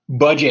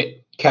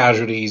budget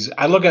casualties.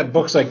 I look at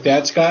books like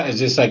that, Scott, as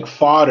just like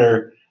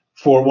fodder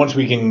for once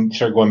we can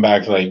start going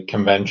back to like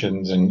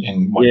conventions and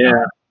whatnot.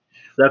 Yeah.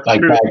 That's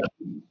like true. that,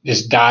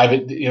 just dive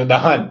it, the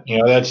hunt.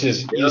 That's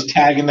just you're just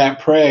tagging that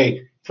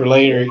prey for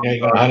later. You're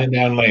gonna hunt it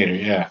down later.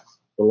 Yeah.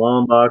 The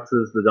long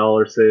boxes, the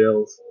dollar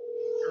sales.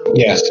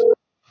 Yes.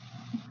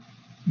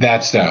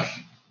 That stuff.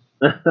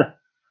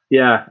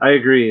 Yeah, I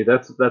agree.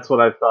 That's what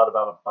I've thought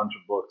about a bunch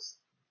of books.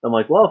 I'm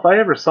like, well, if I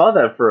ever saw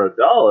that for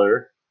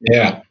 $1,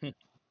 Yeah.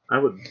 I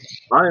would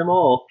buy them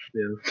all.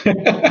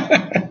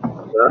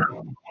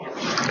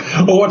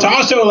 Well, what's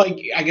also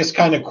I guess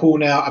kind of cool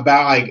now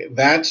about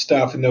that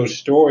stuff and those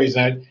stories.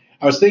 And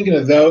I was thinking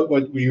of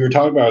what you were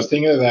talking about. I was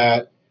thinking of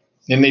that,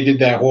 and they did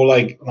that whole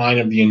line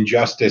of the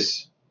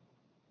Injustice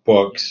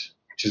books,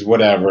 which is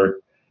whatever.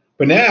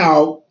 But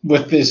now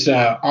with this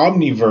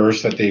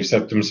Omniverse that they've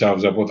set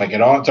themselves up with,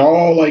 it's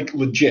all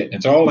legit.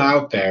 It's all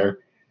out there.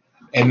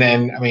 And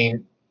then, I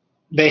mean,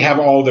 they have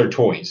all their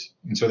toys,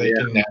 and so they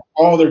can now,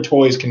 all their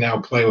toys can now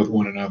play with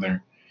one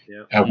another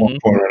at one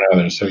point or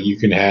another. So you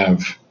can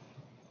have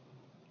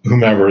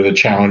whomever the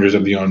challengers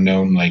of the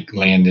unknown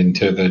land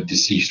into the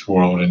deceased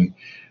world and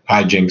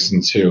hijinks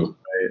ensue,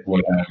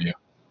 what have you.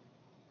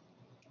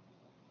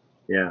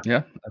 Yeah.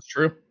 Yeah, that's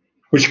true.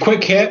 Which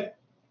quick hit,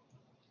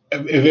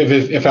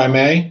 if I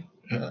may.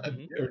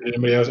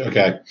 Anybody else?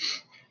 Okay.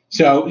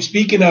 So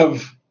speaking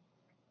of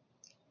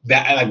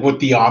that, what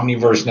the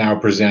Omniverse now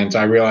presents,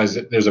 I realized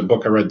that there's a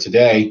book I read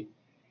today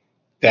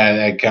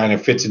that kind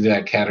of fits into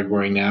that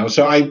category now.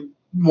 So I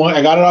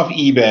got it off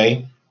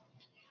eBay.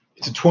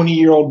 It's a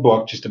 20-year-old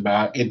book, just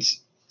about. It's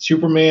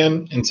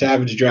Superman and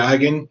Savage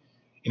Dragon,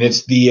 and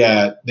it's the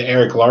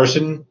Eric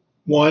Larson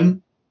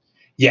one.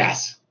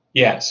 Yes,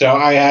 yeah. So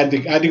I had to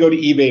go to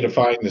eBay to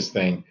find this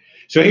thing.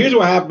 So here's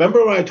what happened.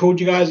 Remember when I told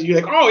you guys, you're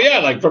like, oh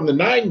yeah, from the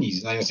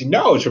 90s. And I said,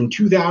 no, it's from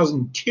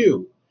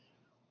 2002.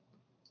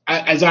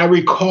 As I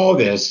recall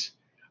this,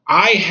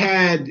 I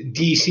had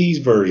DC's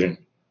version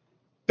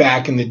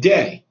back in the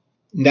day.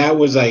 And that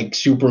was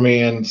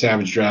Superman,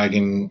 Savage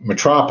Dragon,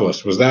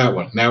 Metropolis was that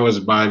one. And that was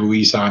by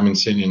Louise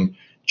Simonson and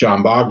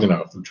John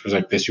Bogdanove, which was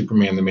the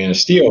Superman, the Man of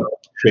Steel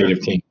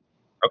creative team.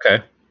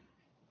 Okay.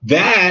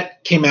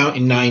 That came out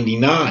in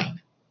 99.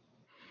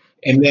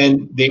 And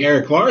then the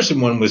Eric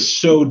Larson one was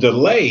so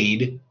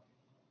delayed,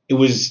 it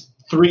was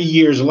 3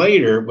 years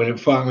later when it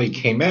finally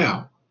came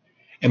out.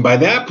 And by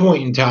that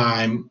point in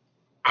time,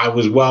 I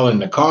was well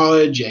into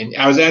college, and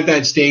I was at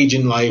that stage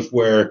in life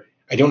where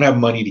I don't have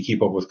money to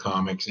keep up with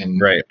comics, and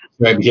Right.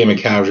 I became a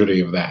casualty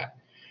of that.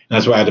 And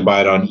that's why I had to buy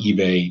it on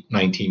eBay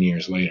 19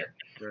 years later.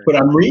 Right. But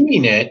I'm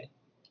reading it,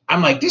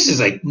 I'm like, this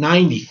is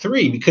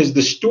 93, because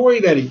the story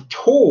that it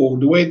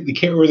told, the way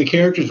where the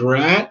characters were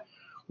at,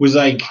 was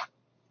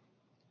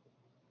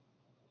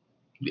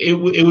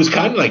it was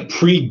kind of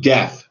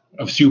pre-death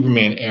of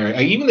Superman era.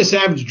 Even the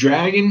Savage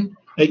Dragon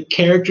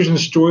characters and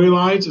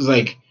storylines is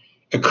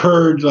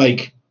occurred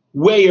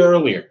way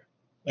earlier,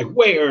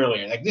 way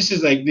earlier. This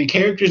is the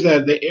characters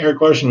that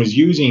Eric Larson was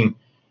using,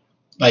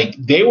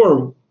 they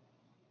were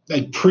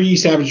pre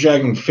Savage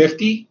Dragon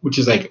 50, which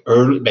is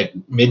early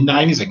mid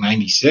 90s,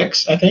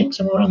 96, I think,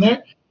 somewhere around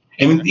there.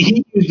 And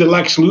he used the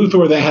Lex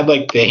Luthor that had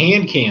the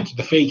hand cancer,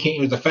 the fake hand.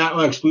 It was the fat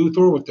Lex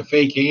Luthor with the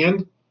fake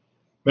hand.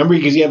 Remember,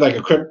 because he had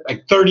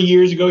a 30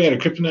 years ago, he had a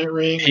kryptonite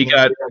ring. He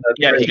got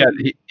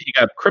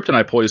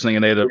kryptonite poisoning,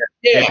 and they had to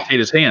amputate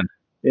his hand.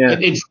 Yeah.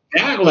 It's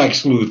that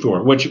Lex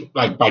Luthor, which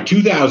by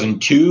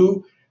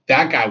 2002,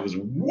 that guy was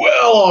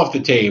well off the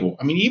table.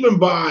 I mean, even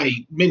by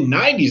mid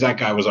 90s, that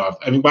guy was off.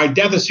 I mean, by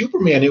Death of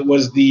Superman, it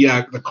was the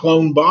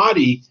clone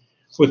body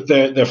with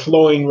the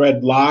flowing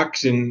red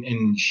locks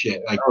and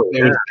shit.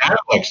 There was that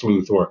Lex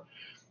Luthor.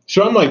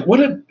 So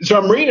I'm so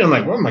I'm reading,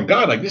 I'm oh my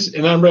God, this,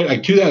 and I'm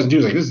reading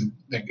 2002, this,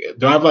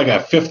 do I have a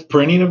fifth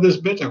printing of this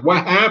bitch?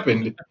 What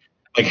happened?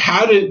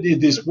 How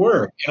did this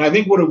work? And I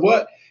think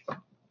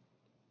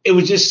it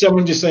was just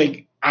someone just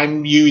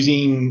I'm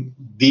using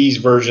these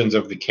versions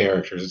of the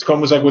characters. It's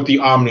almost what the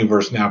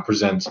Omniverse now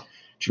presents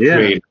to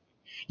create.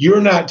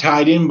 You're not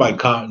tied in by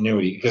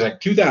continuity, because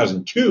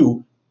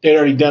 2002, they'd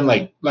already done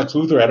Lex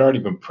Luthor had already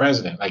been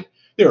president.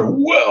 They were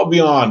well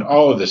beyond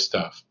all of this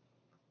stuff.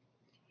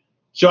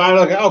 So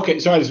I okay,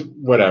 so I just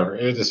whatever.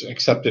 I just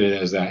accepted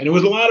it as that. And it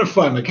was a lot of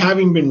fun.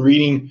 Having been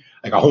reading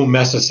a whole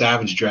mess of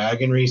Savage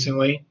Dragon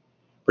recently,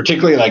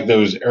 particularly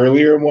those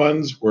earlier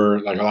ones where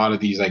a lot of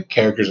these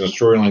characters and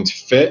storylines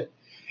fit.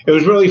 It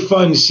was really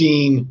fun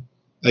seeing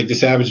the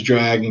Savage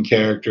Dragon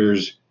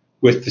characters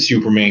with the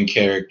Superman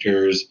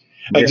characters.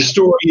 The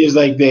story is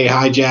they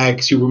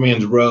hijack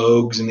Superman's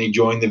rogues and they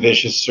join the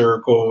Vicious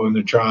Circle and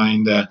they're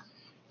trying to.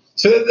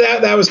 So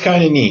that was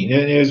kind of neat,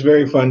 and it was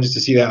very fun just to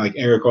see that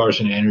Eric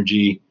Larson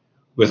energy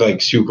with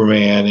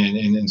Superman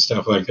and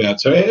stuff like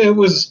that. So it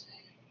was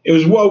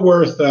well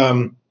worth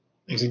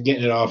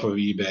getting it off of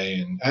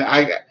eBay. And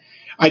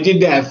I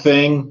did that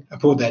thing. I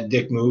pulled that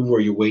dick move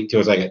where you wait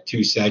till it's at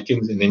 2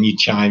 seconds and then you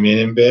chime in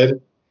and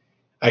bid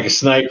like a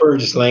sniper,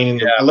 just laying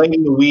in I laid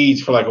in the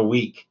weeds for a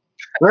week.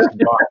 That's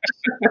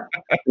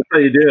how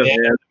you do it,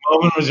 man. The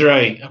moment was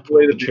right. I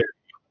pulled the trigger.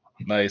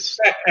 Nice.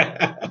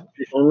 The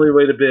only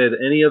way to bid.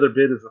 Any other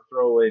bid is a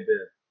throwaway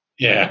bid.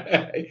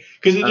 Yeah,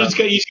 because you just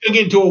get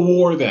into a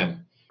war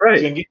then.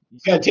 Right. You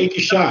got to take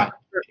a shot.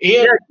 And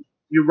Yeah,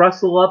 you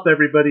rustle up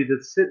everybody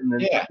that's sitting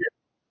and yeah,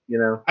 you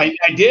know. I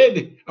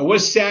did. I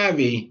was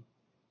savvy.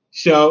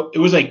 So it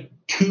was like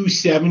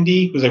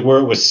 270 was like where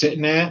it was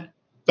sitting at.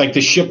 Like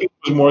the shipping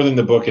was more than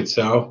the book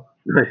itself.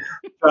 Nice.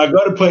 So I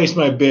go to place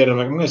my bid. I'm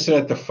like, I'm going to sit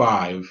at the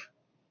 5.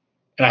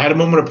 And I had a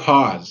moment of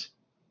pause.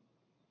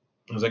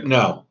 I was like, no,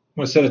 I'm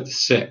going to sit at the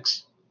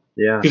 6.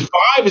 Yeah. Because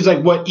 5 is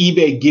like what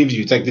eBay gives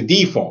you. It's like the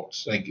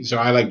defaults. Like, so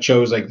I like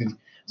chose like, it's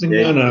like,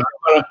 Yeah. no.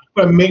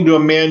 I'm going to do a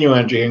manual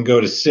entry and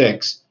go to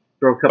 6.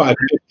 Throw a couple.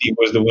 550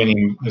 was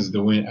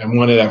the win. I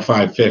wanted at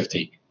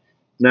 550.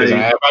 No, Because if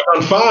I'd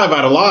done 5,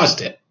 I'd have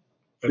lost it.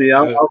 see,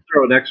 I'll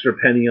throw an extra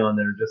penny on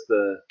there just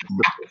to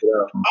pick it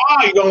up.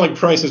 You're going like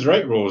Price is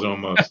Right rules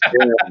almost.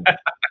 Yeah.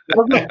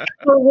 I'll go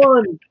for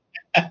one.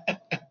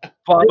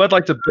 Bob, I'd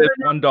like to bid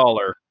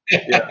 $1.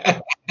 Yeah.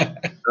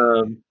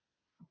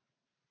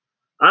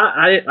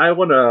 I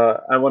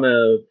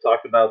wanna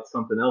talk about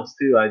something else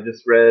too. I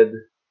just read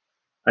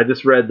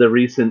the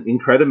recent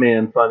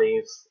Incrediman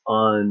funnies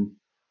on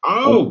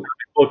Oh,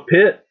 Book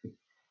Pit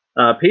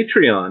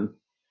Patreon,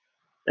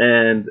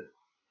 and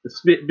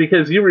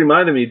because you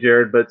reminded me,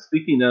 Jared. But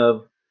speaking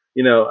of,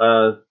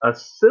 a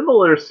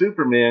similar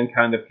Superman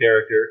kind of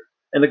character,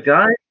 and a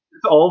guy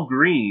that's all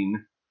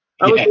green.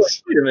 I was like,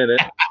 yes. wait a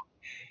minute.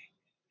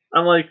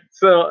 I'm like,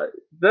 so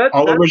that's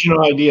All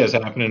original ideas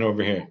happening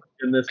over here.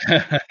 in this.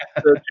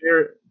 So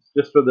Jared,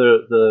 just for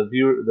the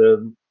viewer,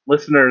 the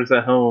listeners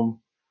at home,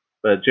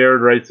 but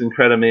Jared writes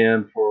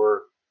Incrediman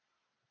for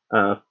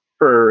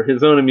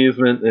his own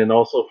amusement and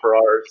also for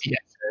ours, Yes.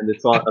 and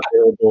it's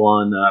available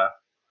on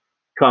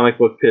Comic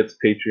Book Pit's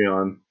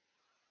Patreon.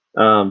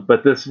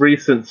 But this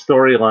recent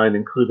storyline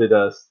included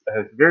a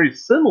very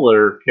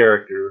similar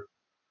character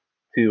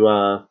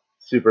to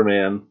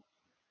Superman,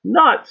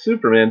 not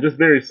Superman, just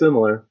very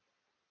similar,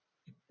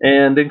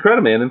 and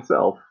Incrediman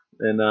himself,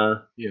 and I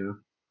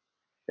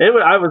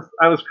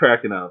was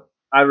cracking up.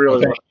 I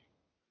really Okay.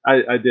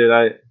 I did.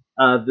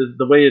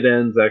 The way it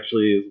ends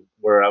actually is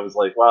where I was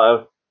like,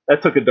 wow,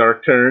 that took a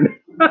dark turn.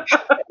 That's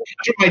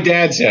what my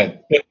dad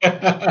said.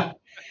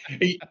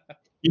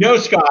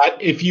 Scott,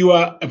 if you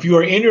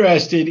are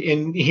interested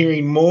in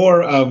hearing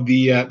more of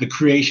the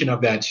creation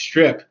of that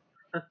strip,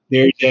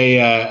 there's a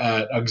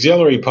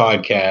auxiliary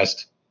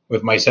podcast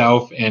with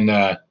myself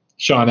and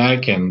Sean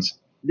Atkins.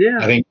 Yeah.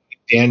 I think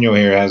Daniel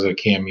here has a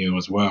cameo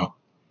as well.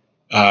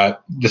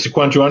 The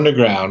Sequential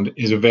Underground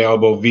is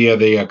available via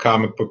the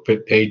Comic Book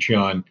Pit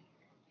Patreon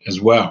as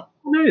well.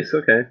 Nice.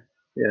 Okay.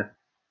 Yeah.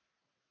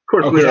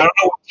 Of course, I don't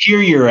know what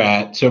tier you're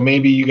at, so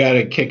maybe you got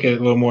to kick it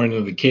a little more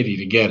into the kitty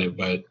to get it.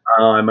 But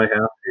I might have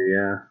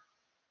to.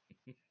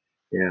 Yeah.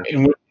 Yeah.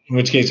 in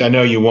which case, I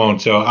know you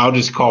won't. So I'll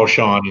just call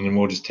Sean, and then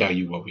we'll just tell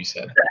you what we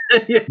said.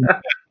 Yeah.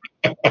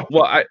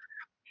 Well, I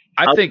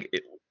think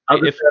I'll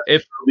if just ask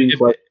if probing if,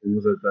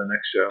 questions at the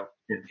next show.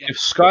 Yeah. if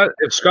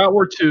Scott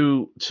were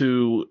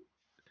to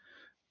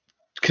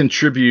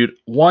contribute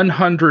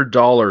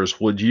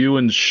 $100, would you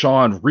and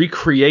Sean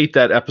recreate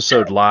that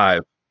episode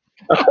live?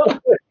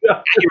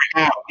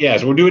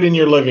 Yes, we'll do it in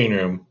your living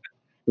room.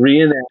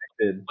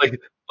 Reenacted.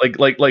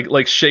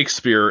 Like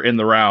Shakespeare in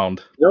the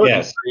round. You know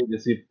Yes.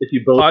 what's great is if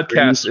you both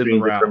Podcasts in the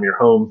screened it round. from your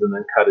homes and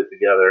then cut it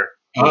together.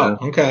 Oh,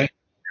 okay.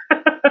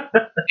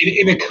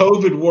 In a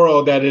COVID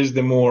world, that is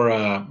the more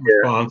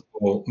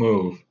responsible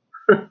move.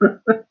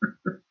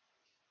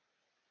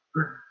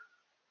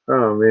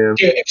 Oh man.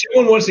 Yeah, if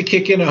someone wants to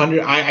kick in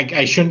 100,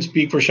 I shouldn't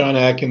speak for Sean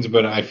Atkins,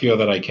 but I feel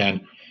that I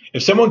can.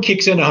 If someone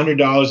kicks in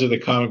 $100 of the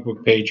Comic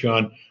Book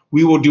Patreon,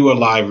 we will do a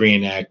live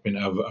reenactment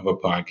of a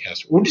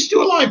podcast. We'll just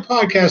do a live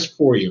podcast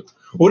for you.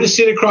 We'll just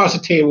sit across the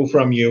table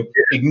from you,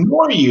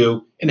 ignore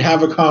you, and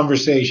have a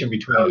conversation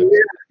between us. Yeah.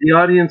 The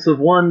audience of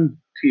one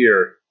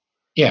tier.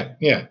 Yeah.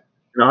 An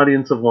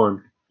audience of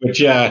one.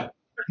 Which I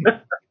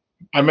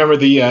remember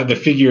the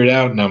figure it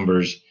out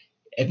numbers.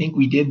 I think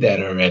we did that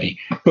already,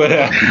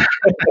 but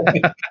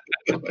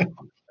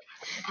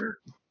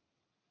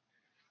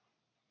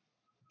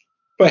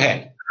but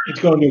hey, it's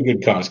going to a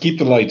good cause. Keep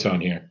the lights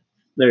on here.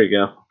 There you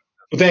go.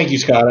 Well, thank you,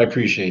 Scott. I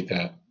appreciate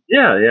that.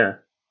 Yeah.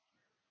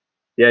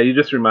 You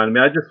just reminded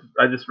me.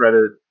 I just read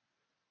it.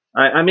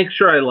 I make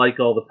sure I like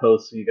all the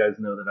posts so you guys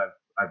know that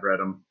I've read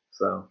them.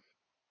 So.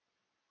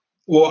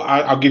 Well,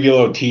 I'll give you a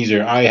little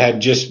teaser. I had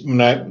just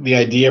the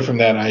idea from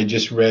that. I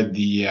just read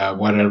the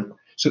what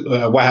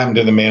happened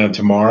to the Man of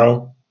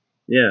Tomorrow.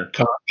 Yeah.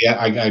 Yeah,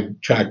 I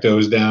tracked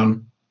those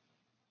down.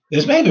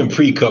 This may have been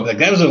pre-COVID. Like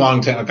that was a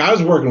long time. Like I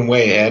was working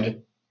way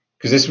ahead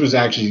because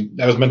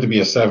that was meant to be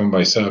a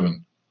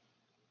 7x7,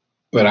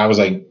 but I was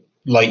like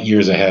light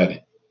years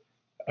ahead.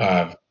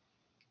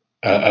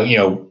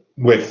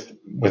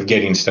 With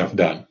getting stuff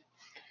done.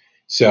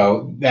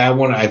 So that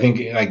one, I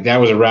think, like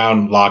that was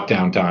around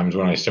lockdown times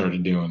when I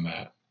started doing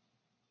that.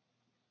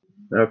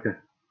 Okay.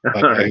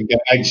 Like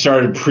I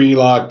started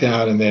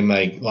pre-lockdown, and then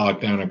like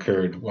lockdown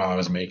occurred while I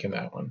was making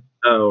that one.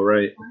 Oh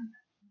right.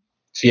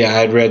 So yeah,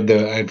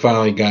 I'd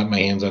finally got my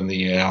hands on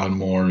the Alan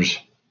Moore's,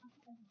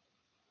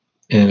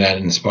 and that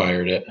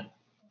inspired it.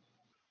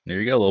 There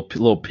you go,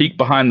 little peek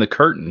behind the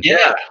curtain.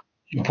 Yeah.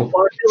 Well,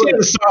 I See feel how like,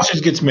 the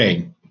sausage gets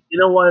made. you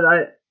know what?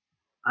 I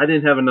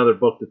didn't have another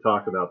book to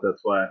talk about.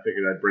 That's why I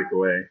figured I'd break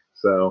away.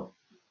 So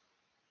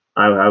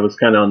I was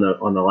kind of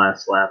on the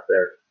last lap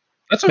there.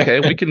 That's okay.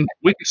 We can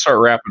start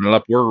wrapping it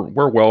up.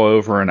 We're well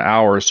over an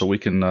hour, so we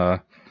can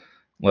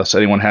unless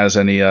anyone has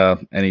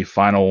any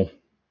final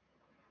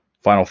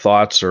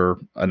thoughts or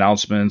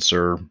announcements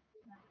or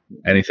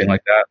anything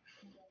like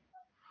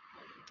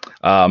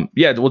that.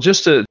 Yeah, well,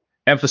 just to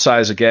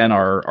emphasize again,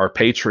 our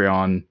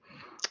Patreon.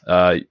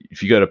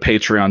 If you go to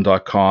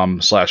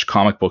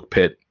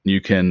patreon.com/comicbookpit,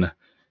 you can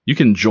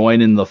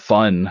join in the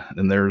fun,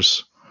 and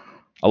there's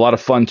a lot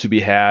of fun to be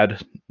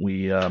had.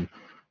 We,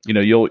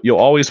 you'll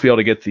always be able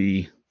to get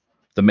the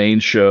main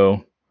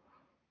show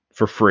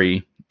for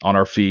free on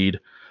our feed,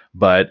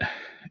 but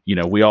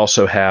we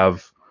also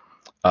have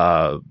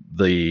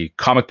the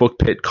Comic Book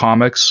Pit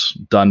comics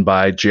done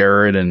by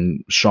Jared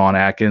and Sean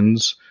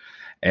Atkins,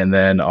 and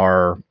then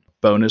our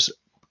bonus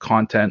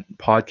content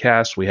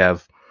podcast. We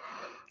have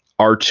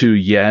R2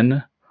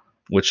 Yen,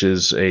 which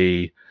is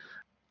a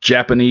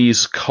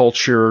Japanese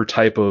culture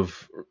type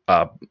of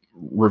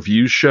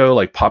review show,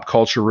 like pop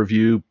culture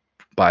review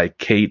by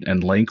Kate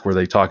and Link, where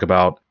they talk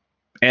about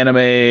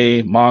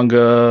anime,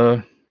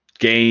 manga,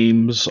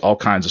 games, all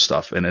kinds of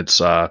stuff. And it's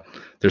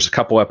there's a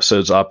couple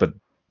episodes up, and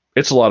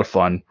it's a lot of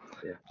fun.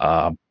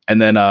 Yeah.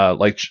 And then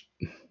like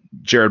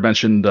Jared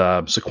mentioned,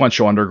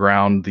 Sequential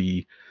Underground,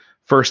 the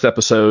first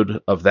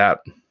episode of that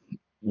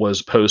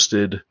was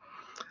posted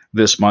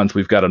this month.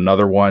 We've got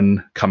another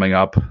one coming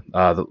up.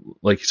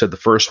 Like you said, the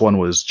first one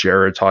was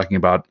Jared talking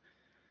about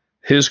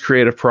his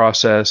creative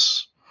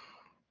process.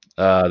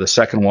 The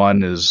second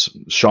one is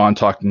Sean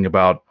talking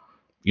about,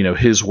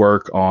 his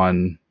work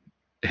on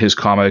his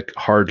comic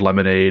Hard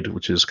Lemonade,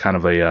 which is kind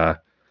of a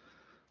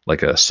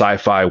like a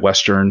sci-fi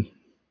western,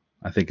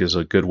 I think is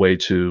a good way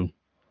to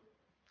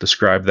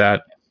describe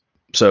that.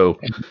 So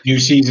New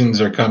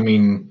seasons are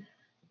coming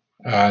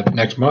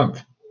next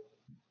month.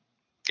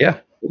 Yeah.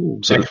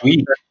 So Next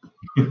week.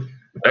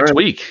 Next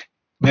week.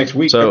 Next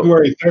week, So-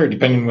 February 3rd,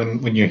 depending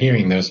when you're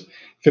hearing this.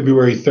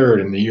 February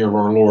 3rd in the year of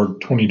our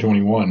Lord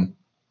 2021.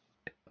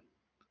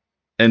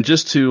 And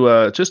just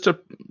to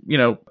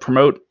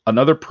promote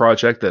another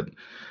project that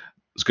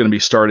is going to be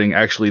starting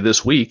actually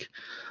this week,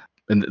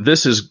 and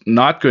this is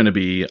not going to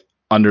be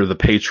under the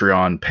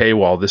Patreon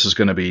paywall. This is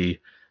going to be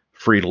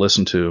free to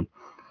listen to.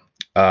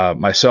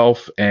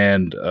 Myself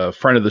and a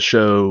friend of the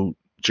show,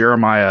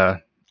 Jeremiah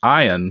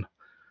Ian,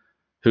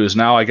 who is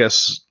now, I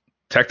guess,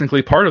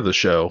 technically part of the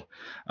show.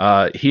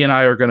 He and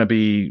I are going to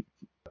be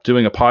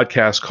doing a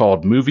podcast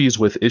called Movies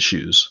with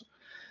Issues.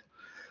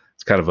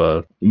 It's kind of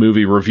a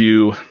movie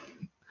review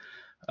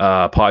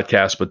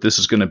podcast, but this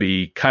is going to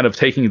be kind of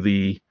taking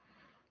the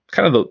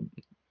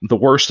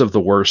worst of the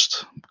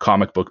worst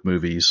comic book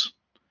movies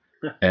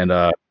and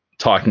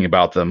talking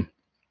about them.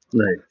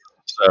 nice.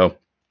 So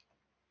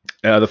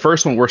the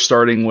first one we're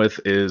starting with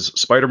is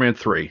Spider-Man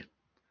 3.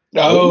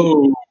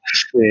 Oh,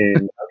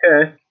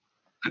 Okay.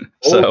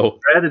 So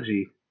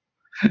Strategy.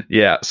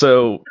 yeah,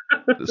 so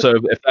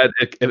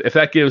if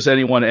that gives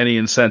anyone any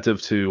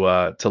incentive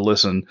to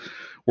listen,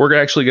 we're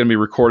actually going to be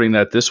recording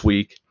that this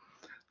week.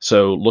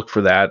 So look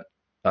for that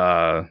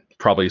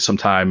probably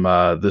sometime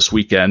this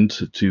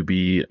weekend to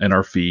be in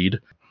our feed.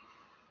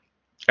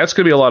 That's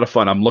going to be a lot of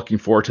fun. I'm looking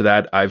forward to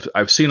that.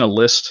 I've seen a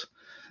list.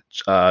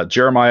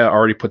 Jeremiah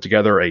already put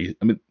together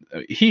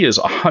he is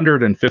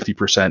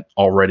 150%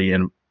 already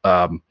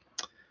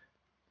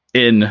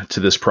into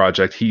this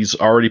project. He's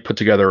already put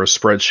together a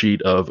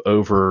spreadsheet of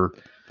over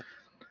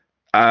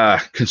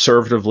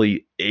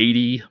conservatively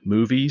 80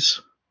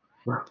 movies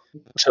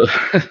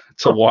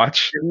to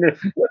watch.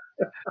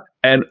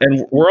 And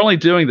we're only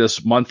doing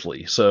this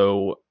monthly.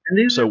 So And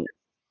these are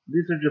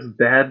just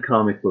bad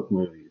comic book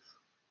movies.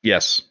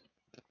 yes,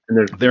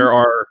 And there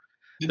are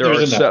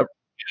enough.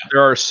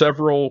 there are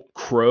several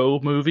Crow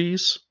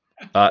movies,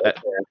 and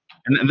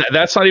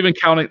that's not even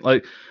counting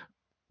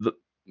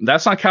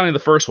that's not counting the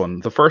first one.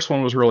 The first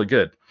one was really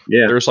good.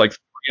 yeah. There's like 3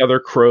 other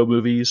Crow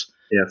movies.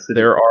 Yes.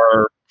 There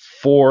are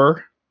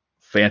 4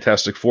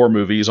 Fantastic Four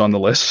movies on the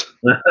list.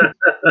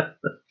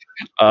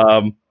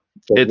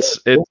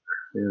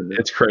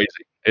 It's crazy.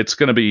 It's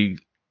going to be,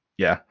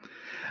 yeah.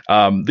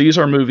 These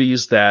are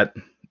movies that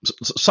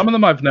some of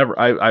them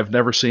I've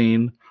never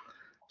seen.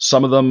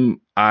 Some of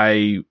them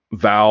I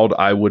vowed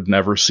I would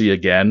never see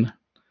again,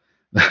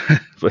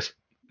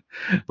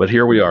 but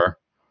here we are.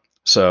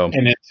 So,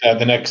 and it's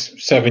the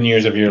next 7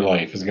 years of your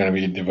life is going to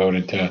be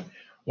devoted to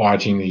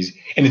watching these,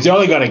 and it's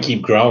only going to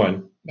keep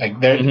growing. Like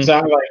it's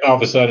not like all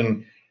of a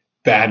sudden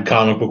bad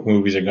comic book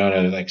movies are going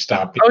to like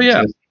stop. Oh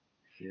yeah.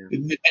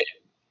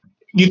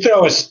 You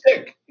throw a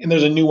stick and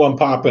there's a new one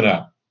popping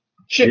up.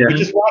 Shit, we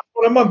just watched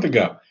one a month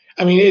ago.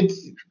 I mean,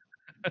 it's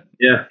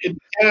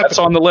that's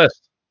on the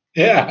list.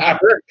 Yeah.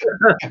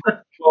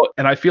 Well,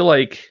 and I feel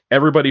like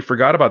everybody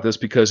forgot about this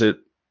because it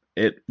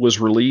was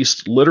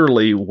released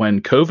literally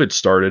when COVID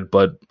started,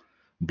 but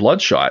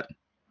Bloodshot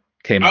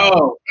came out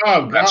Oh,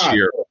 last God.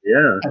 year.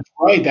 Yeah. That's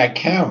right. That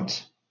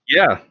counts.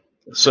 Yeah.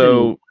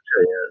 So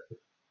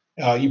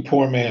Oh, you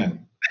poor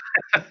man.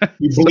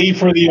 You bleed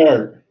for the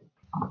art.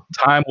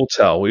 time will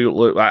tell.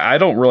 I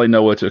don't really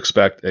know what to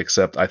expect,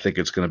 except I think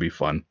it's going to be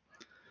fun.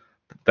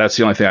 That's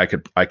the only thing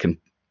I can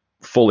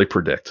fully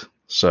predict.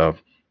 So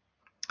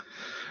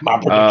My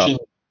prediction,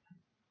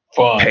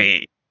 fun.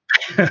 pain,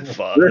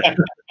 fun.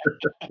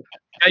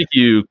 Thank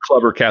you,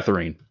 clever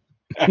Catherine.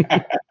 All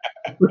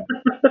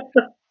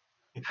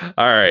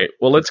right.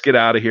 Well, let's get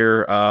out of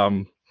here.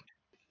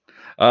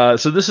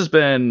 So this has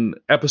been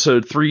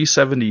episode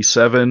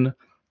 377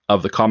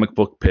 of the Comic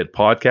Book Pit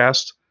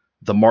podcast.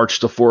 The March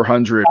to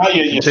 400 Oh,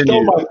 you stole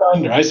continues. my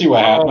thunder. I see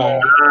what happened. I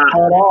cut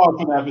off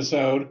an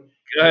episode.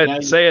 Go ahead, Now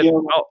you say it.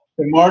 feel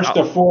The March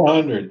to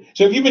 400.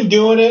 So have you been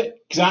doing it?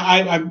 Because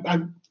I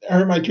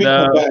heard my tweet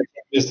come back.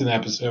 I missed an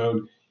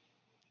episode,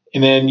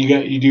 and then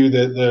you do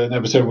the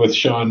episode with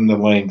Sean and the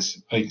links.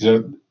 Like,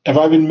 so have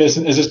I been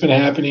missing? Has this been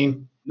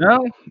happening? No,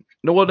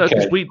 well,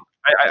 because Okay.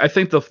 I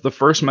think the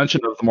first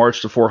mention of the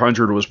March to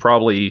 400 was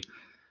probably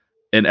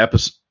in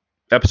episode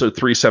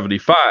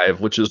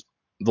 375, which is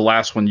the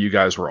last one you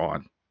guys were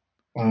on.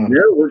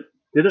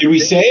 Did we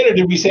say it or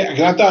did we say?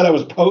 Because I thought that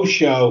was post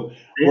show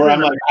where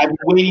I'm like, I'm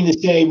waiting to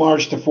say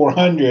March to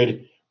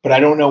 400, but I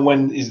don't know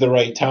when is the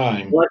right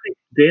time. Well, I think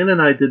Dan and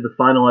I did the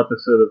final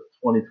episode of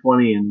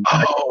 2020, and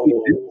I think we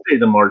did say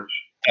the March.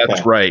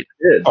 That's right.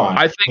 Fine.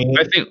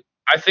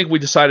 I think we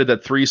decided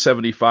that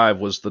 375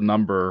 was the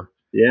number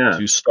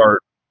to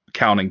start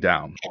counting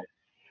down.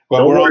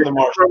 Well, we're on the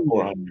March to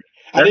 400.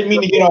 I didn't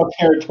mean to get all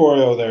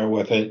territorial there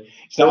with it.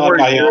 It's not like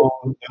I own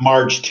the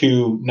March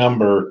 2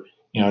 number.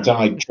 You know, it's not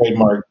like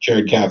trademark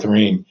Jared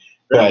Catherine.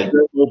 But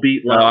we'll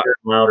beat louder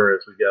and louder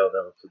as we go,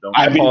 though. So don't.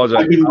 I've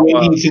been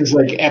waiting since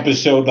like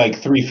episode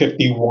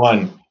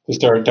 351 to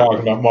start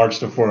talking about March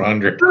to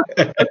 400.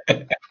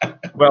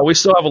 Well, we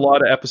still have a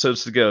lot of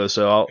episodes to go,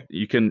 so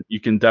you can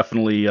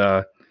definitely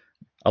I'll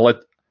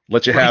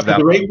let you have that.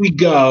 The rate we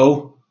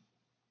go,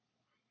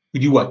 we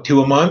do what,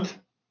 2 a month?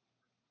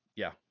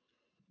 Yeah.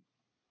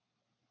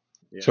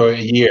 So a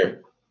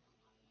year.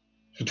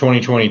 So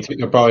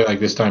 2022, probably like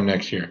this time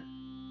next year.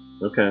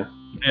 Okay.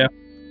 Yeah.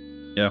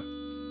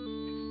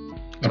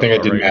 I think I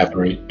did math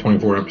right.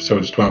 24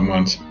 episodes, 12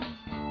 months.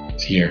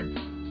 It's a year.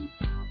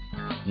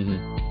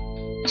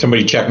 Mm-hmm.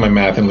 Somebody check my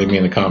math and leave me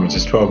in the comments.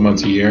 It's 12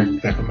 months a year.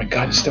 Like, oh my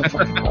God, it's still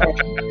fucking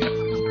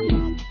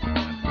talking.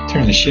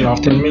 Turned the shit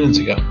off 10 minutes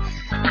ago.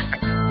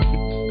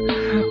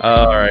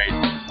 All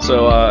right.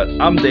 So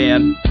I'm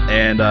Dan,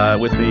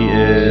 and with me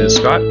is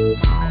Scott.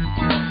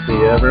 See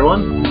you,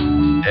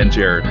 everyone. And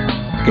Jared.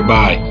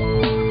 Goodbye.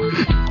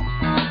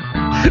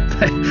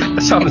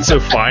 That sounded so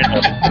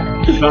final.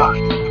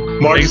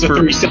 March to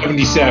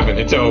 377.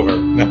 It's over.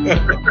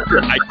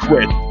 I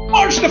quit.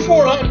 March to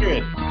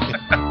 400.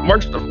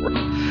 March to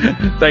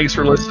 400. Thanks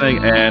for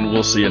listening, and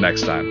we'll see you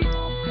next time.